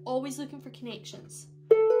left hand. Always looking for connections.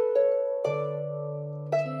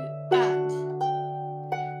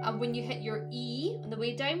 And when you hit your E on the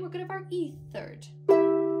way down, we're going to have our E third.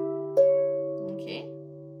 Okay,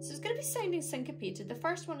 so it's going to be sounding syncopated. The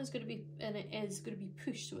first one is going to be, and it is going to be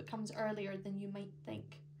pushed, so it comes earlier than you might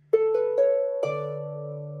think.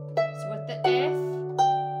 So with the F,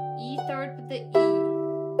 E third with the E.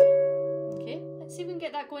 Okay, let's see if we can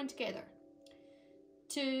get that going together.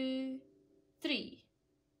 2, 3.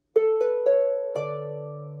 With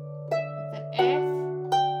the F,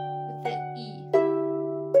 with the E.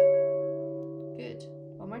 Good.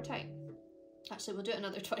 One more time. Actually, we'll do it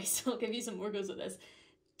another twice. I'll give you some more goes at this.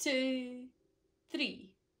 2,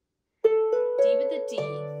 3. D with the D.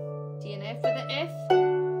 D and F with the F.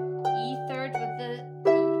 E third with the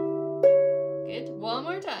E. Good. One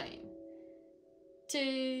more time.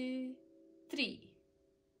 2, 3.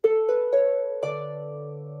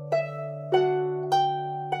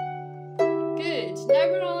 Good. Now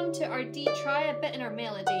we're on to our D triad bit in our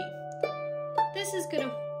melody. This is going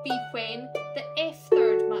to be when the F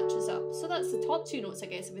third matches up. So that's the top 2 notes, I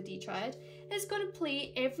guess, of a D triad. It's going to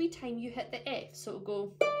play every time you hit the F. So it'll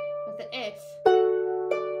go with the F,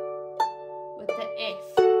 with the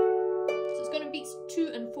F. So it's going to beat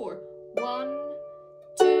 2 and 4. 1,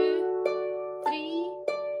 2, 3,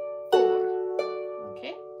 4.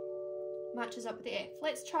 Okay, matches up with the F.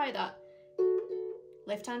 Let's try that.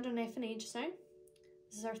 Left hand on F and A just now.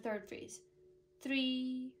 This is our third phrase.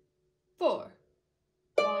 3, 4.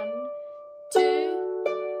 1, 2,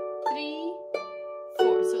 3,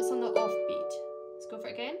 4. So it's on the off beat. Let's go for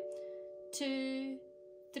it again. 2,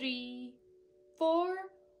 3, 4.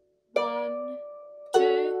 1, 2,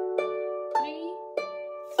 3,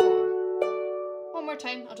 4. One more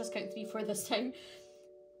time. I'll just count 3, 4 this time.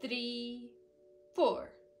 3,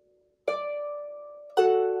 4.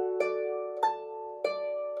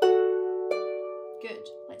 Good.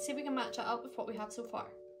 Let's see if we can match it up with what we have so far.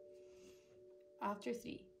 After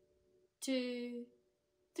 3, 2,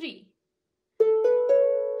 3.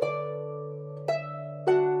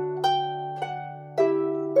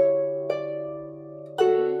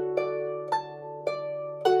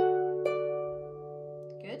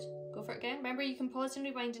 Good. Go for it again. Remember, you can pause and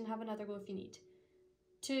rewind and have another go if you need.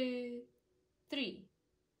 2, 3.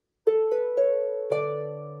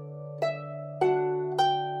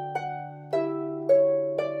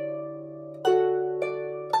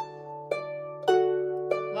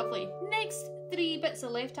 The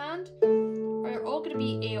left hand are all going to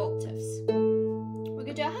be A octaves. We're going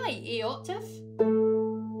to do a high A octave,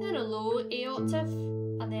 then a low A octave,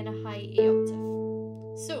 and then a high A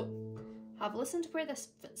octave. So, have a listen to where this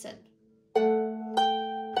fits in.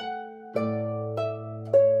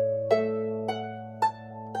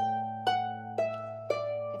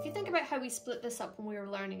 If you think about how we split this up when we were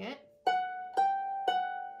learning it.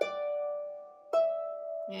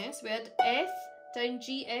 Yes, we had F, down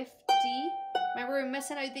G, F, D. Remember, we're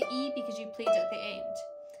missing out the E because you played it at the end.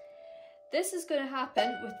 This is going to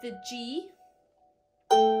happen with the G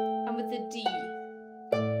and with the D.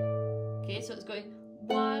 Okay, so it's going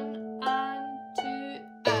 1 and 2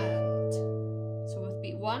 and. So with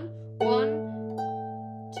beat 1, 1,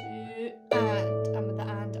 2 and with the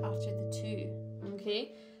and after the 2.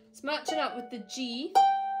 Okay, it's matching up with the G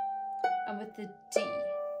and with the D.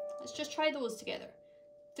 Let's just try those together.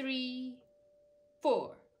 3,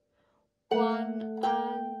 4. 1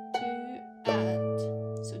 and 2 and.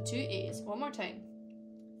 So 2 A's. One more time.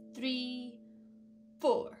 3,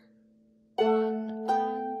 4. 1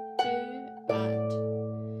 and 2 and.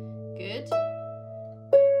 Good.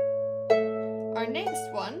 Our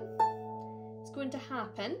next one is going to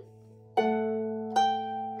happen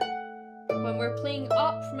When we're playing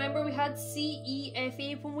up, remember we had C, E, F,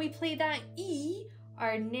 A. When we play that E,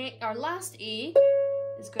 our last A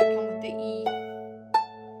is going to come with the E.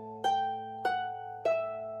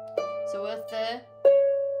 So with the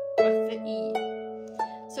E.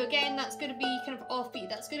 So again, that's going to be kind of offbeat.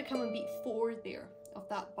 That's going to come on beat 4 there of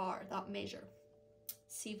that bar, that measure.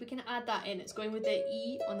 See if we can add that in. It's going with the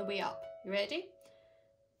E on the way up. You ready?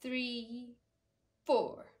 3,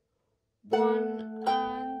 4. 1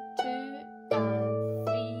 and 2 and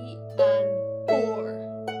 3 and 4.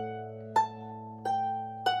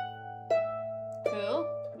 Cool.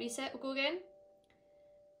 Reset, we'll go again.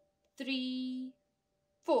 3,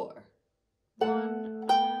 4. 1 and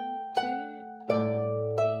 2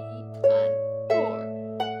 and 3 and 4.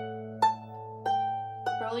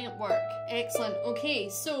 Brilliant work. Excellent. Okay,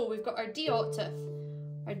 so we've got our D octave,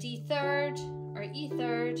 our D third, our E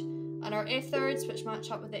third, and our F thirds, which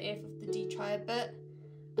match up with the F of the D triad bit,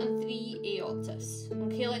 and 3 A octaves.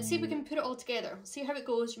 Okay, let's see if we can put it all together. See how it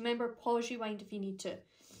goes. Remember, pause, rewind if you need to.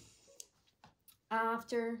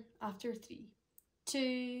 After 3,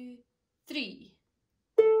 2, 3.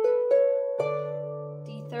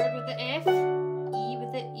 D third with the F, E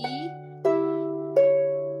with the E,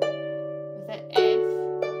 with the F,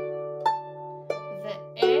 with the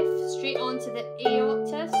F, straight on to the A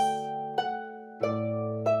octaves.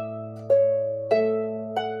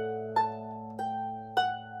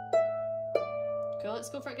 Cool, let's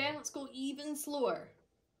go for it again. Let's go even slower.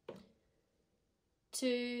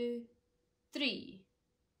 2, 3.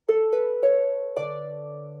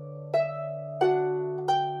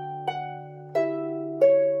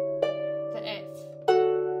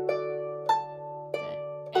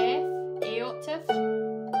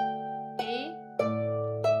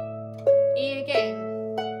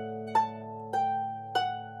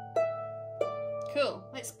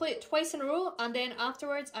 Twice in a row, and then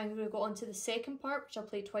afterwards I'm going to go on to the second part, which I'll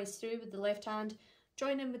play twice through with the left hand.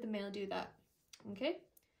 Join in with the melody of that. Okay,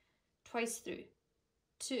 twice through.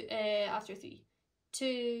 After 3,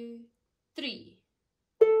 2, 3.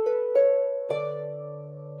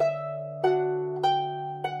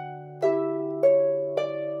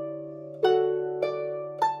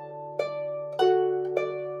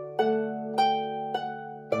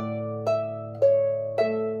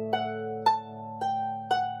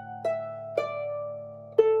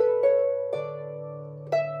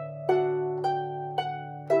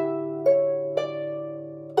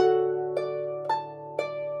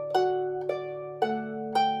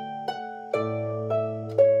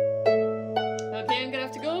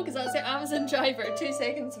 Driver, 2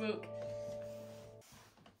 seconds smoke.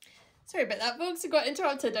 Sorry about that, folks, I got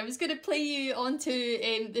interrupted. I was going to play you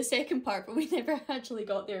onto the second part, but we never actually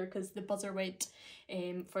got there because the buzzer went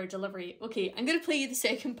for delivery. Okay, I'm going to play you the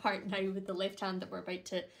second part now with the left hand that we're about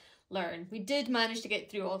to learn. We did manage to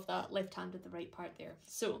get through all of that left hand with the right part there.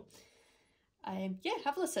 So, yeah,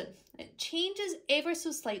 have a listen. It changes ever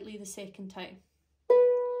so slightly the second time.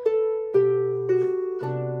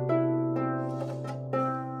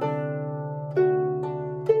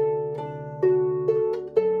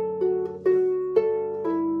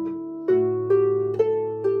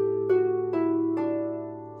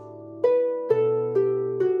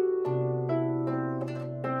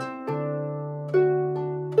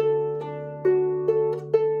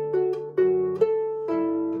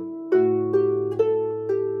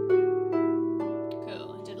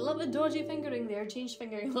 Changed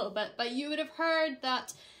fingering a little bit, but you would have heard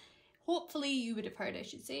that, hopefully you would have heard, I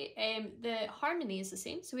should say, the harmony is the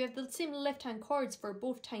same. So we have the same left hand chords for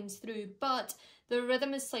both times through, but the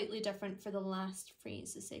rhythm is slightly different for the last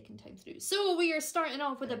phrase the second time through. So we are starting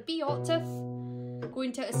off with a B octave,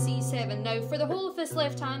 going to a C7. Now for the whole of this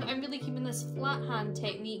left hand, I'm really keeping this flat hand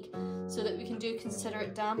technique so that we can do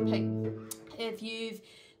considerate damping. If you've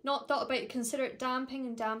not thought about considerate damping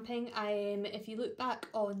and damping, if you look back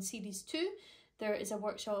on series 2, there is a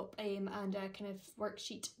workshop and a kind of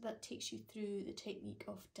worksheet that takes you through the technique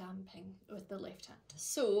of damping with the left hand.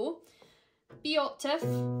 So, B octave,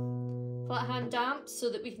 flat hand damp, so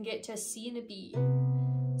that we can get to a C and a B.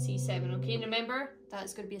 C7, okay? And remember,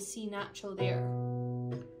 that's going to be a C natural there.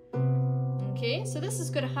 Okay, so this is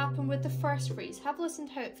going to happen with the first phrase. Have a listen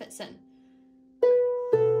to how it fits in.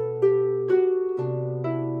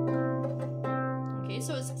 Okay,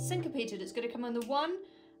 so it's syncopated. It's going to come on the 1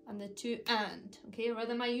 and the 2 and. Okay, a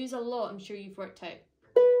rhythm I use a lot, I'm sure you've worked out.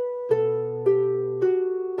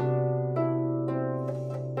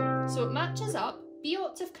 So it matches up. B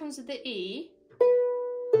octave comes with the A.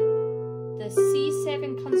 The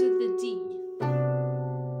C7 comes with the D.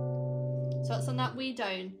 So it's on that way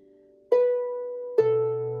down.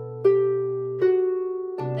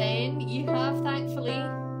 Then you have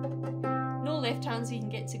can so you can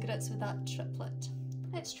get to grips with that triplet.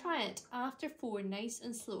 Let's try it after 4, nice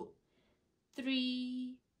and slow.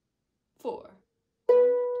 3, 4.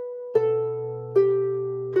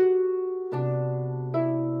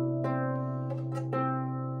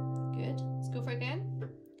 Good. Let's go for it again.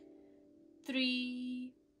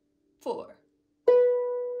 3, 4.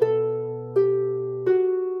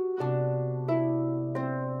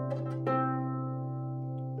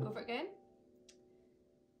 Go for it again.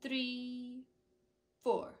 3,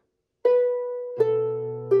 4.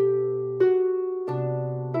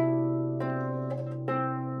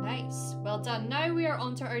 Nice, well done. Now we are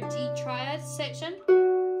onto our D triad section.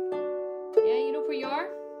 Yeah, you know where you are?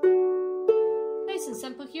 Nice and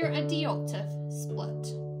simple here, a D octave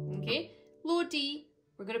split. Okay, low D,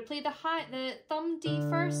 we're going to play the thumb D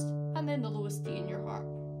first and then the lowest D in your harp.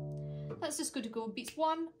 That's just going to go beats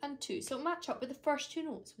 1 and 2, so it'll match up with the first 2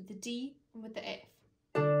 notes, with the D and with the F.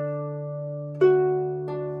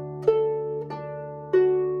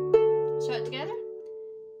 Shout it together.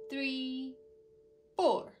 3,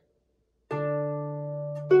 4.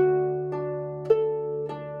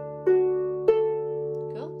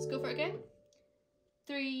 Cool, let's go for it again.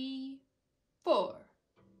 3, 4.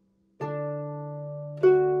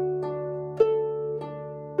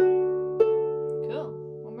 Cool,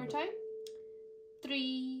 one more time.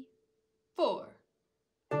 3, 4.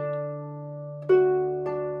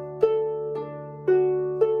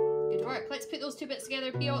 Good work. Let's put those 2 bits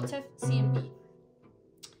together. B octave, C and B.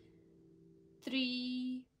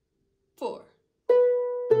 3, 4.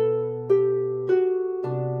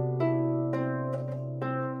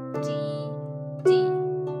 D, D.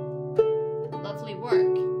 Lovely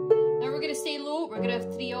work. Now we're going to stay low. We're going to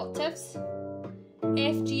have 3 octaves.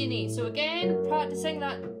 F, G and A. So again, practicing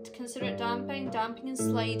that, consider it damping and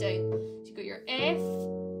sliding. So you've got your F,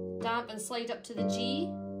 damp and slide up to the G,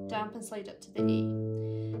 damp and slide up to the A.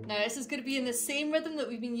 Now this is going to be in the same rhythm that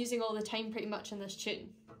we've been using all the time pretty much in this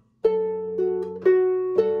tune.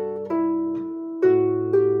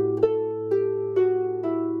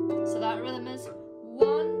 So that rhythm is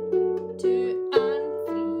 1, 2 and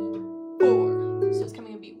 3, 4. So it's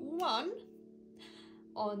coming in beat 1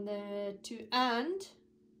 on the 2 and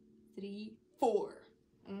 3, 4.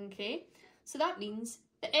 Okay, so that means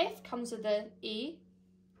the F comes with the A,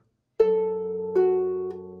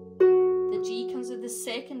 the G comes with the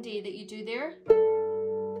second A that you do there.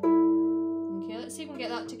 Okay, let's see if we can get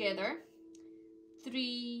that together.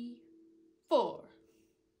 3, 4.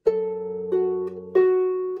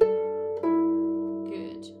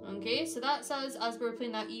 Good. Okay, so that's us as we're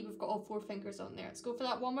playing that E, we've got all 4 fingers on there. Let's go for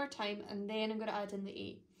that one more time and then I'm going to add in the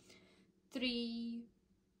A. 3,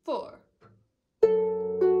 4.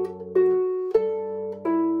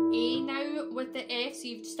 A now with the F, so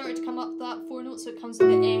you've started to come up that 4 notes, so it comes with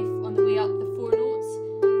the F on the way up the 4 notes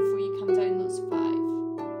before you come down those 5.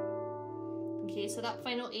 Okay, so that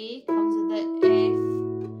final A comes with the F,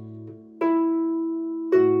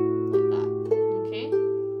 like that. Okay,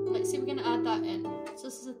 let's see if we can add that in. So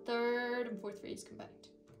this is the 3rd and 4th phrase combined.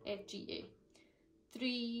 F, G, A.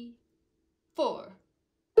 3, 4.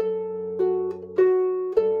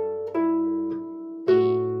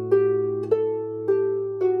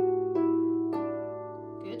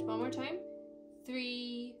 Good, one more time.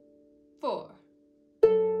 3, 4.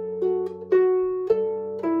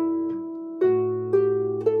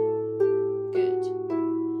 Good.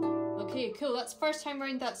 Okay, cool. That's first time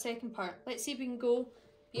round that second part. Let's see if we can go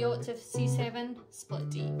B octave, C7, split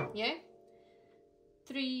D. Yeah?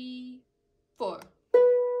 3, 4.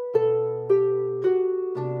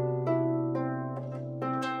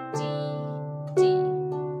 D, D.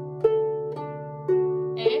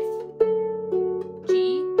 F, G,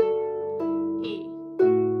 A.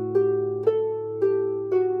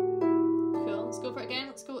 Cool. Let's go for it again.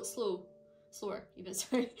 Let's go slow. Slower, even,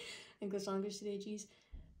 sorry. English language today, geez.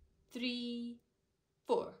 3,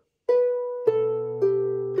 4.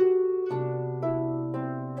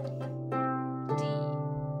 D,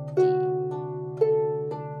 D.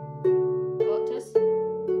 Octaves.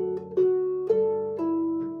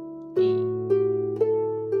 A.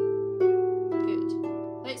 Good.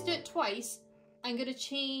 Let's do it twice. I'm going to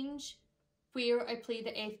change where I play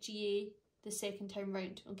the F, G, A the second time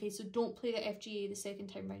round. Okay, so don't play the F, G, A the second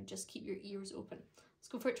time round. Just keep your ears open. Let's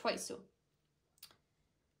go for it twice, so.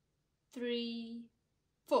 3,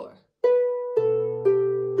 4.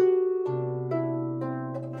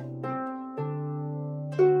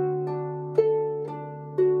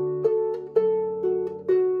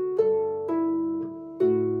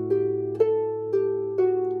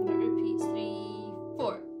 And it repeats 3,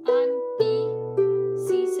 4. And B,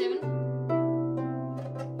 C7,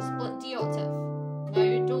 split D octave.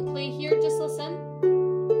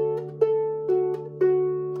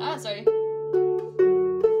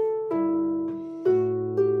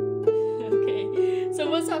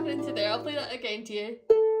 what's happening to there? I'll play that again to you.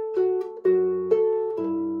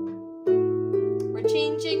 We're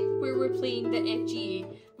changing where we're playing the F, G, A.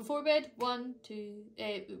 Before we had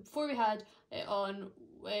before we had it on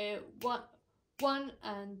 1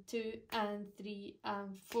 and 2 and 3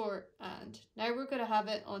 and 4, and now we're going to have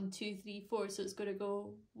it on 2, 3, 4. So it's going to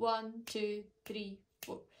go 1, 2, 3,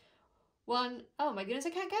 4. 1. Oh my goodness,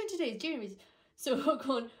 I can't count today. It's Jeremy's. So we're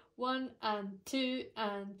going 1 and 2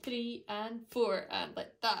 and 3 and 4 and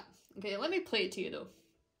like that. Okay, let me play it to you though.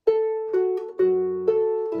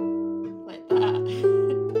 Like that.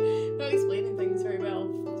 Not explaining things very well,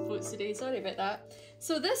 folks, today. Sorry about that.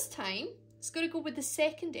 So this time it's going to go with the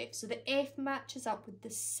second F. So the F matches up with the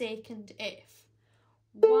second F.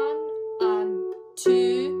 1 and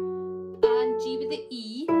 2 and G with the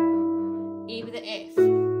E, A with the F.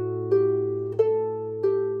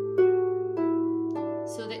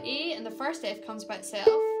 So the A and the first F comes by itself.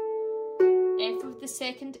 F with the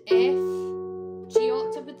second F, G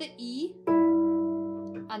octave with the E,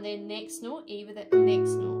 and then next note, A with the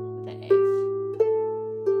next note with the F.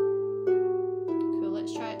 Cool,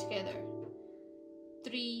 let's try it together.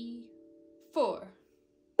 3, 4.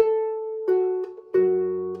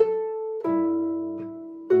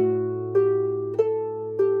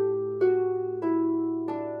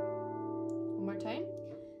 One more time.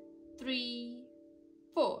 3,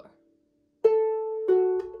 4.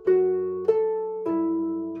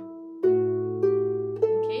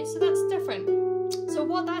 Okay, so that's different. So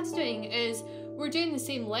what that's doing is we're doing the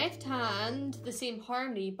same left hand, the same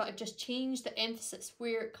harmony, but I've just changed the emphasis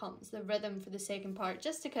where it comes, the rhythm for the second part,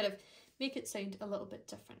 just to kind of make it sound a little bit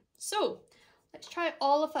different. So let's try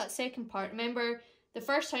all of that second part. Remember, the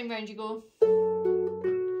first time round you go.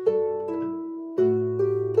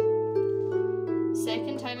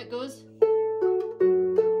 Second time it goes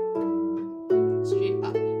straight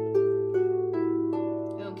up.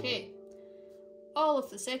 Okay, all of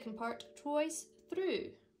the second part twice through.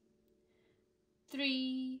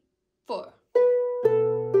 3, 4.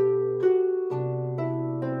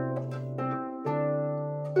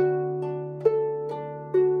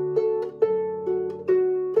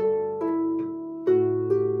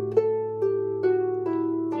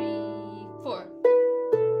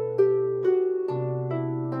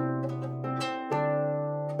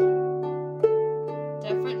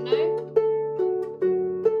 Different now.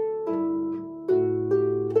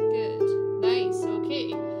 Good. Nice. Okay.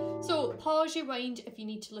 So pause, rewind if you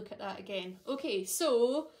need to look at that again. Okay,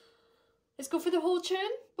 so let's go for the whole tune.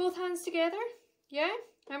 Both hands together. Yeah?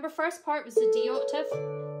 Remember, first part was the D octave.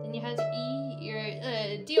 Then you had E, your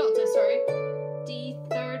D octave, sorry. D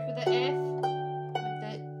third with the F.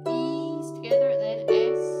 With the E's together, then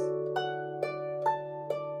S.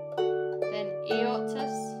 Then A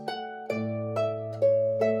octaves.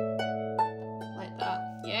 Like that.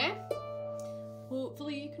 Yeah?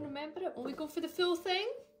 Hopefully you can remember it when we go for the full thing.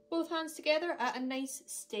 Both hands together at a nice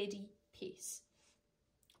steady pace.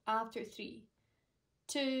 After 3,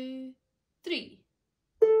 2, 3.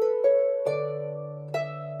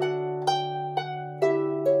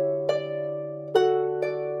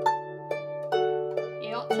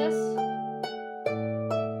 A octaves.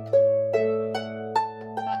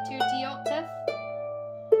 Back to your D octave.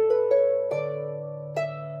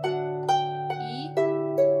 E.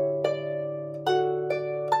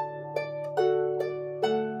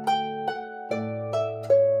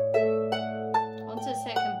 On to the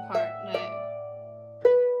second part now.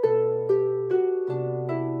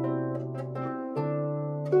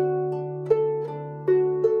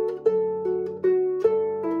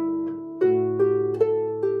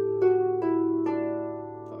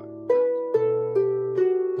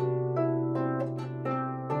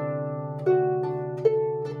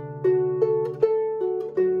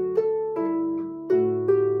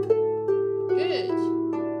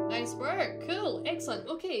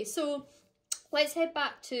 Okay, so let's head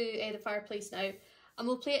back to the fireplace now and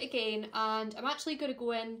we'll play it again, and I'm actually going to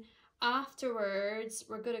go in afterwards.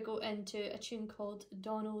 We're going to go into a tune called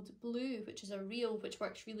Donald Blue, which is a reel which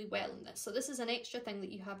works really well in this. So this is an extra thing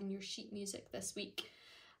that you have in your sheet music this week,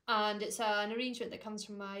 and it's an arrangement that comes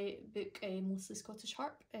from my book Mostly Scottish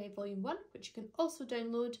Harp, Volume 1, which you can also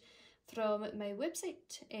download from my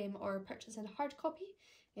website or purchase in a hard copy.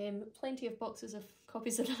 Plenty of boxes of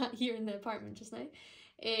copies of that here in the apartment just now.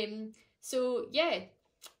 So yeah,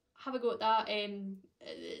 have a go at that.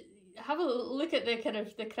 Have a look at the kind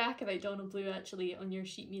of the crack about Donald Blue actually on your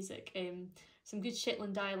sheet music. Some good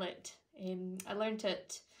Shetland dialect. I learnt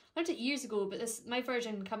it years ago, but my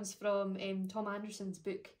version comes from Tom Anderson's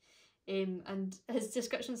book, and his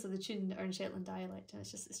descriptions of the tune are in Shetland dialect, and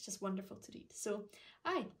it's just wonderful to read. So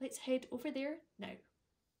aye, let's head over there now.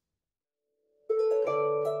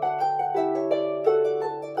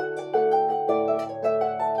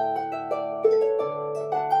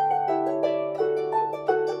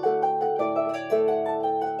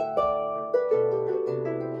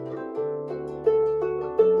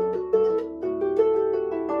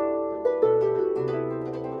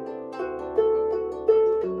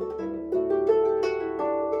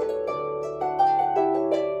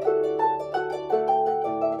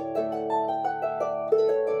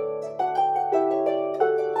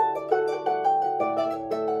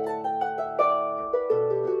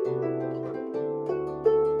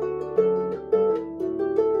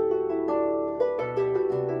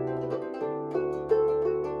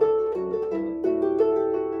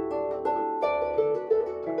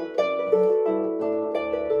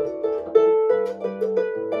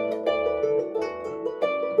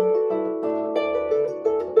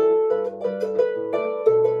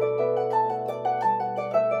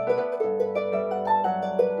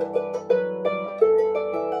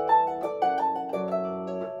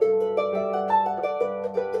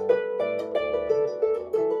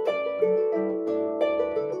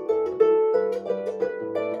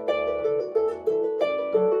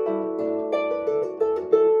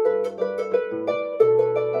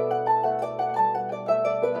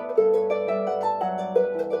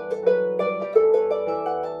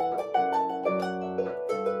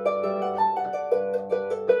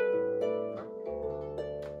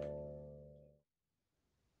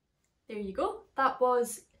 that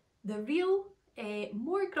was the real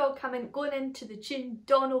More Grog Coming, going into the tune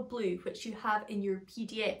Donald Blue, which you have in your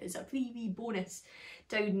PDF as a wee bonus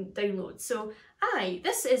download. So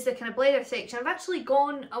this is the kind of blether section. I've actually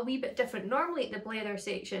gone a wee bit different. Normally at the blether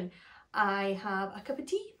section I have a cup of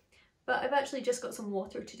tea, but I've actually just got some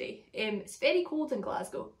water today. It's very cold in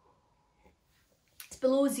Glasgow. It's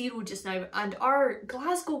below 0 just now, and our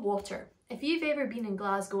Glasgow water, if you've ever been in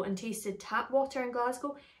Glasgow and tasted tap water in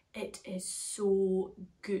Glasgow, it is so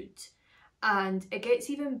good. And it gets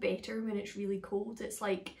even better when it's really cold. It's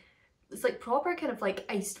like proper kind of like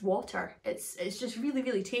iced water. It's just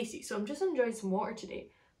really tasty. So I'm just enjoying some water today.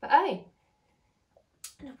 But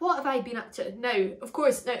what have I been up to? Now, of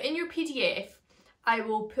course, in your PDF, I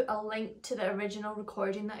will put a link to the original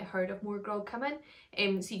recording that I heard of More Grog Coming,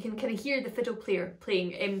 so you can kind of hear the fiddle player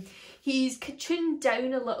playing. He's tuned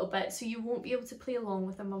down a little bit, so you won't be able to play along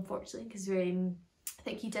with him, unfortunately, because I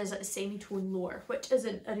think he does it a semitone lower, which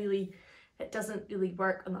isn't a really... It doesn't really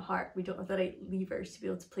work on the harp. We don't have the right levers to be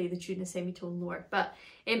able to play the tune a semitone lower. But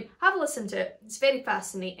have a listen to it. It's very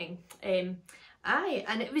fascinating. And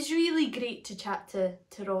it was really great to chat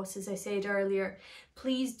to Ross, as I said earlier.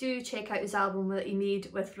 Please do check out his album that he made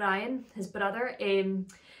with Ryan, his brother.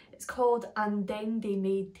 It's called Den Dey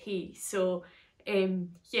Made Tae. So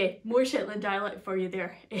yeah, more Shetland dialect for you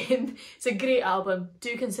there. It's a great album.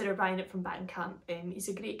 Do consider buying it from Bandcamp. He's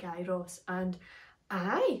a great guy, Ross, and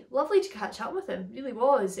lovely to catch up with him, really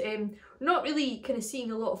was. Not really kind of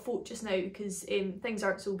seeing a lot of folk just now because things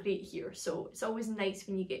aren't so great here, so it's always nice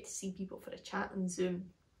when you get to see people for a chat on Zoom.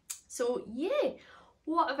 So yeah,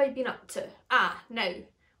 what have I been up to? Now,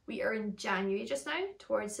 we are in January just now,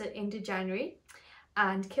 towards the end of January,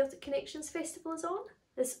 and Celtic Connections Festival is on.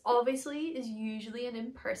 This obviously is usually an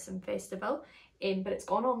in-person festival, but it's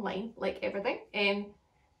gone online, like everything.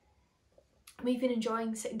 We've been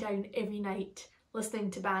enjoying sitting down every night,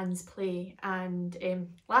 listening to bands play, and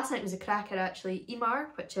last night was a cracker actually. Emar,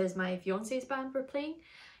 which is my fiance's band, were playing.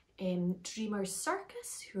 Dreamers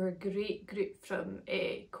Circus, who are a great group from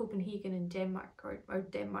Copenhagen in Denmark, or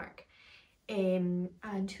Denmark. And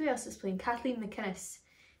who else is playing? Kathleen McInnes,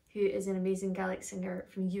 who is an amazing Gaelic singer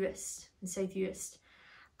from Uist, in South Uist.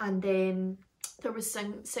 And then there was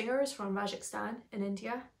singers from Rajasthan in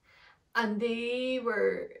India. And they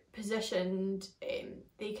were positioned,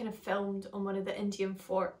 they kind of filmed on one of the Indian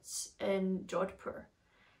forts in Jodhpur,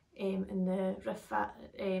 in the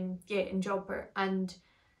in Jodhpur. And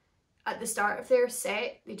at the start of their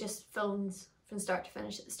set, they just filmed from start to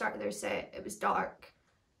finish. At the start of their set, it was dark,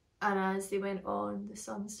 and as they went on, the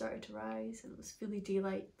sun started to rise, and it was fully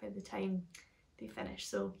daylight by the time they finished.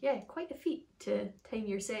 So yeah, quite a feat to time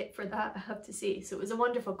your set for that, I have to say. So it was a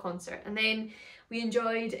wonderful concert. And then we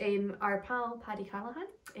enjoyed our pal Paddy Callahan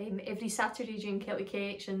every Saturday during Celtic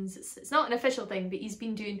Connections. It's not an official thing, but he's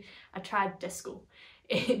been doing a trad disco.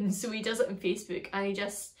 So he does it on Facebook, and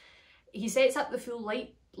he sets up the full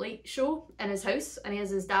light show in his house, and he has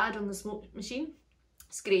his dad on the smoke machine.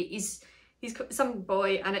 It's great. He's some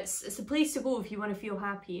boy, and it's a place to go if you want to feel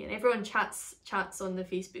happy, and everyone chats on the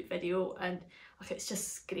Facebook video, and it's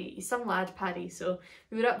just great. He's some lad, Paddy. So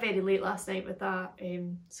we were up very late last night with that.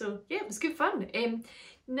 So yeah, it was good fun.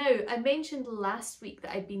 Now, I mentioned last week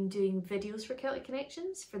that I've been doing videos for Celtic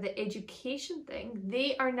Connections for the education thing.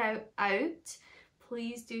 They are now out.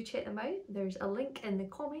 Please do check them out. There's a link in the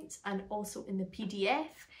comments and also in the PDF.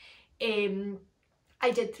 I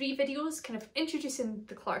did 3 videos kind of introducing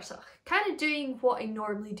the Clarsach, kind of doing what I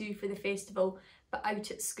normally do for the festival, but out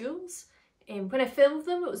at schools. When I filmed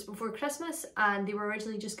them, it was before Christmas, and they were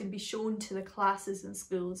originally just going to be shown to the classes in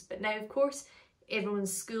schools. But now, of course,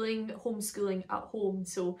 everyone's homeschooling at home,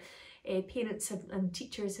 so parents and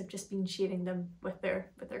teachers have just been sharing them with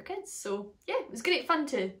their kids. So yeah, it was great fun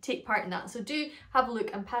to take part in that. So do have a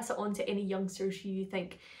look and pass it on to any youngsters who you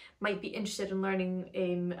think might be interested in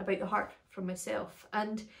learning about the harp from myself.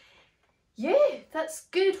 And yeah, that's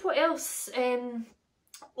good. What else?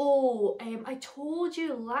 I told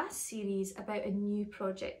you last series about a new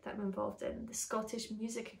project that I'm involved in, the Scottish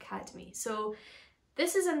Music Academy. So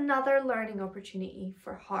this is another learning opportunity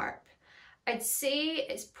for harp. I'd say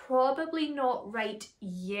it's probably not right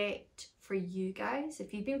yet for you guys.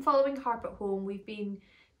 If you've been following Harp at Home, we've been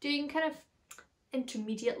doing kind of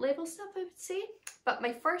intermediate level stuff, I would say. But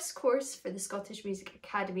my first course for the Scottish Music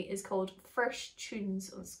Academy is called First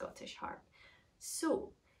Tunes on Scottish Harp.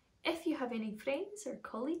 So if you have any friends or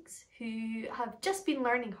colleagues who have just been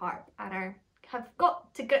learning harp and have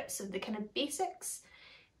got to grips with the kind of basics,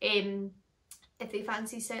 if they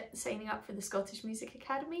fancy signing up for the Scottish Music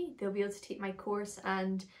Academy, they'll be able to take my course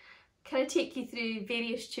and kind of take you through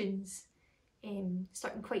various tunes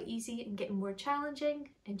starting quite easy and getting more challenging,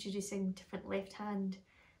 introducing different left hand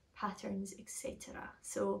patterns, etc.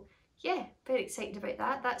 So yeah, very excited about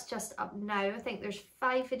that. That's just up now. I think there's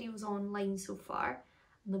 5 videos online so far,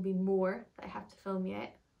 and there'll be more that I have to film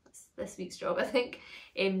yet. That's this week's job, I think,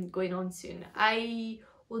 going on soon. I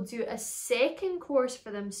will do a second course for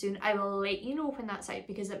them soon. I will let you know when that's out,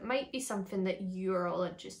 because it might be something that you're all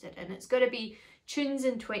interested in. It's going to be tunes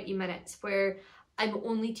in 20 minutes, where I'm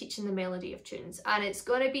only teaching the melody of tunes, and it's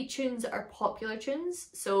going to be tunes that are popular tunes,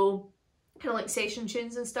 so kind of like session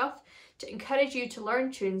tunes and stuff, to encourage you to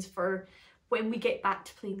learn tunes for when we get back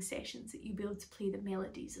to playing sessions, that you'll be able to play the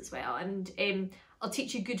melodies as well. And I'll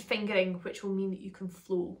teach you good fingering, which will mean that you can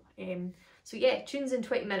flow. So yeah, tunes in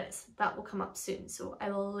 20 minutes, that will come up soon, so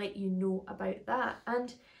I will let you know about that.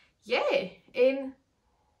 And yeah,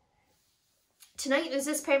 tonight there's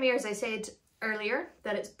this premiere, as I said earlier,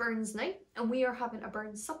 that it's Burns night, and we are having a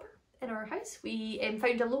Burns supper in our house. We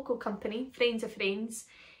found a local company, Friends of Friends,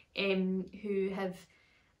 who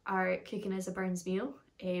are cooking us a Burns meal.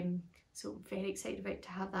 So I'm very excited about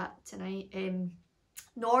to have that tonight.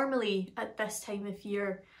 Normally at this time of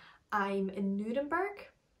year, I'm in Nuremberg,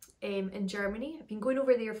 in Germany. I've been going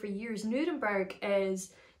over there for years. Nuremberg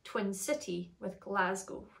is twin city with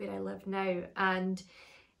Glasgow, where I live now, and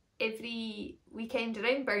every weekend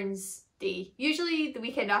around Burns Day, usually the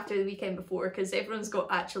weekend after the weekend before, because everyone's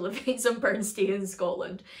got actual events on Burns Day in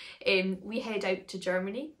Scotland, we head out to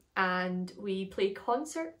Germany and we play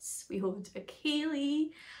concerts, we hold a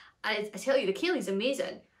ceilidh, and I tell you, the ceilidh's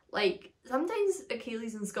amazing. Like, sometimes at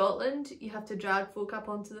ceilidhs in Scotland you have to drag folk up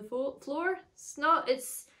onto the floor. It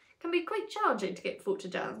can be quite challenging to get folk to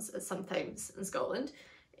dance sometimes in Scotland,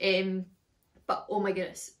 but oh my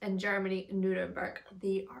goodness, in Germany, in Nuremberg,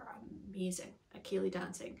 they are amazing at ceilidh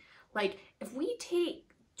dancing. Like, if we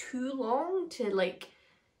take too long to like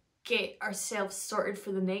get ourselves sorted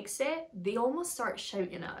for the next set, they almost start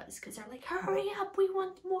shouting at us, because they're like, hurry up, we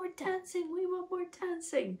want more dancing, we want more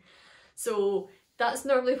dancing. So that's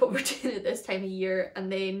normally what we're doing at this time of year.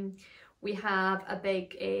 And then we have a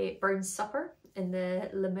big Burns supper in the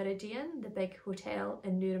Le Méridien, the big hotel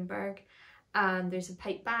in Nuremberg, and there's a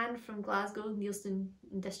pipe band from Glasgow, Neilston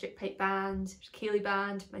District Pipe Band, ceilidh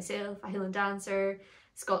band, myself, a Highland dancer,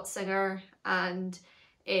 Scots singer, and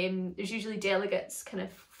there's usually delegates, kind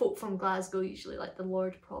of folk from Glasgow, usually like the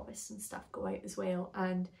Lord Provost and stuff, go out as well.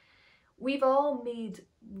 And we've all made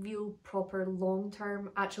real proper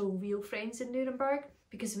long-term actual real friends in Nuremberg,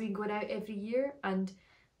 because we've been going out every year, and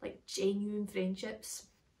like genuine friendships,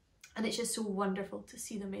 and it's just so wonderful to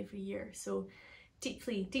see them every year. So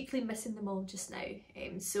deeply missing them all just now.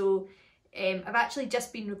 I've actually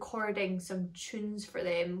just been recording some tunes for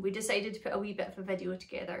them. We decided to put a wee bit of a video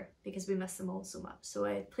together because we miss them all so much. So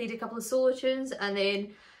I played a couple of solo tunes, and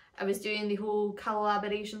then I was doing the whole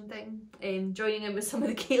collaboration thing, joining in with some of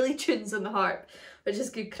the ceilidh tunes on the harp, which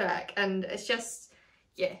is good crack. And it's just,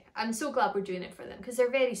 yeah, I'm so glad we're doing it for them, because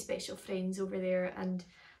they're very special friends over there. And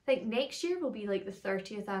I think next year will be like the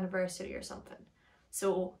 30th anniversary or something.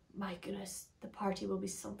 So my goodness, the party will be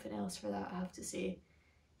something else for that, I have to say.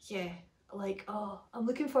 Yeah, like, oh, I'm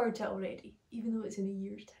looking forward to it already, even though it's in a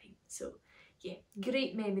year's time. So yeah,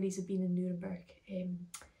 great memories of being in Nuremberg.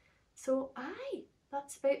 So aye,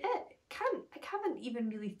 that's about it. I haven't even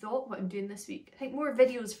really thought what I'm doing this week. I think more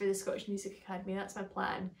videos for the Scottish Music Academy, that's my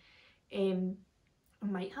plan. I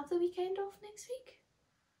might have the weekend off next week.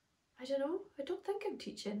 I don't know, I don't think I'm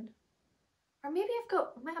teaching. Or maybe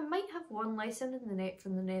I might have one lesson in the net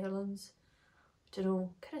from the Netherlands. I don't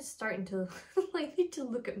know, kind of starting to like need to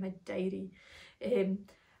look at my diary.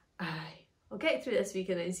 I'll get through this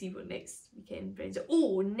weekend and see what next weekend brings.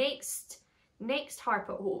 Oh, next Harp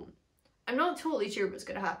at Home. I'm not totally sure what's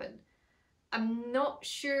going to happen. I'm not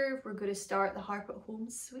sure if we're going to start the Harp at Home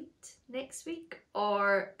suite next week,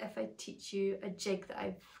 or if I teach you a jig that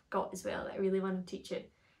I've got as well that I really want to teach you.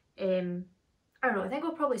 I don't know, I think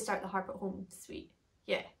I'll probably start the Harp at Home suite.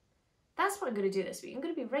 Yeah, that's what I'm going to do this week. I'm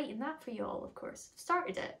going to be writing that for you all, of course. I've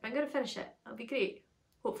started it, but I'm going to finish it. That'll be great.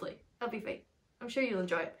 Hopefully. That'll be fine. I'm sure you'll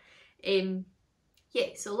enjoy it. Yeah,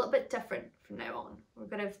 so a little bit different from now on. We're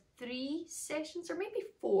going to have 3 sessions, or maybe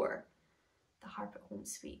 4, the Harp at Home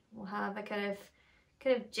suite. We'll have a kind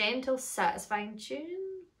of gentle, satisfying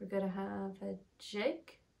tune. We're going to have a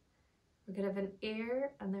jig. We're going to have an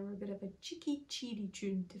air, and then we're going to have a cheeky, cheery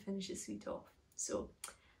tune to finish the suite off. So,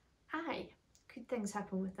 aye, good things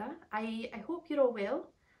happen with that. I hope you're all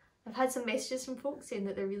well. I've had some messages from folks saying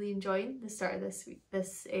that they're really enjoying the start of this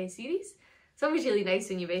series. It's always really nice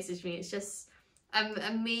when you message me. It's just, I'm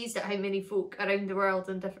amazed at how many folk around the world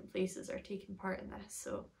in different places are taking part in this.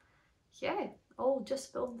 So, yeah, all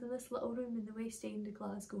just filmed in this little room in the West End of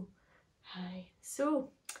Glasgow. Aye. So,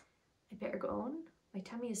 I better go on. My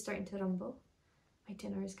tummy is starting to rumble. My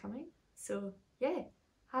dinner is coming. So, yeah,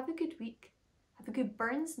 have a good week. Have a good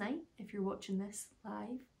Burns night if you're watching this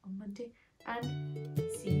live on Monday. And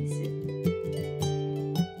see you soon.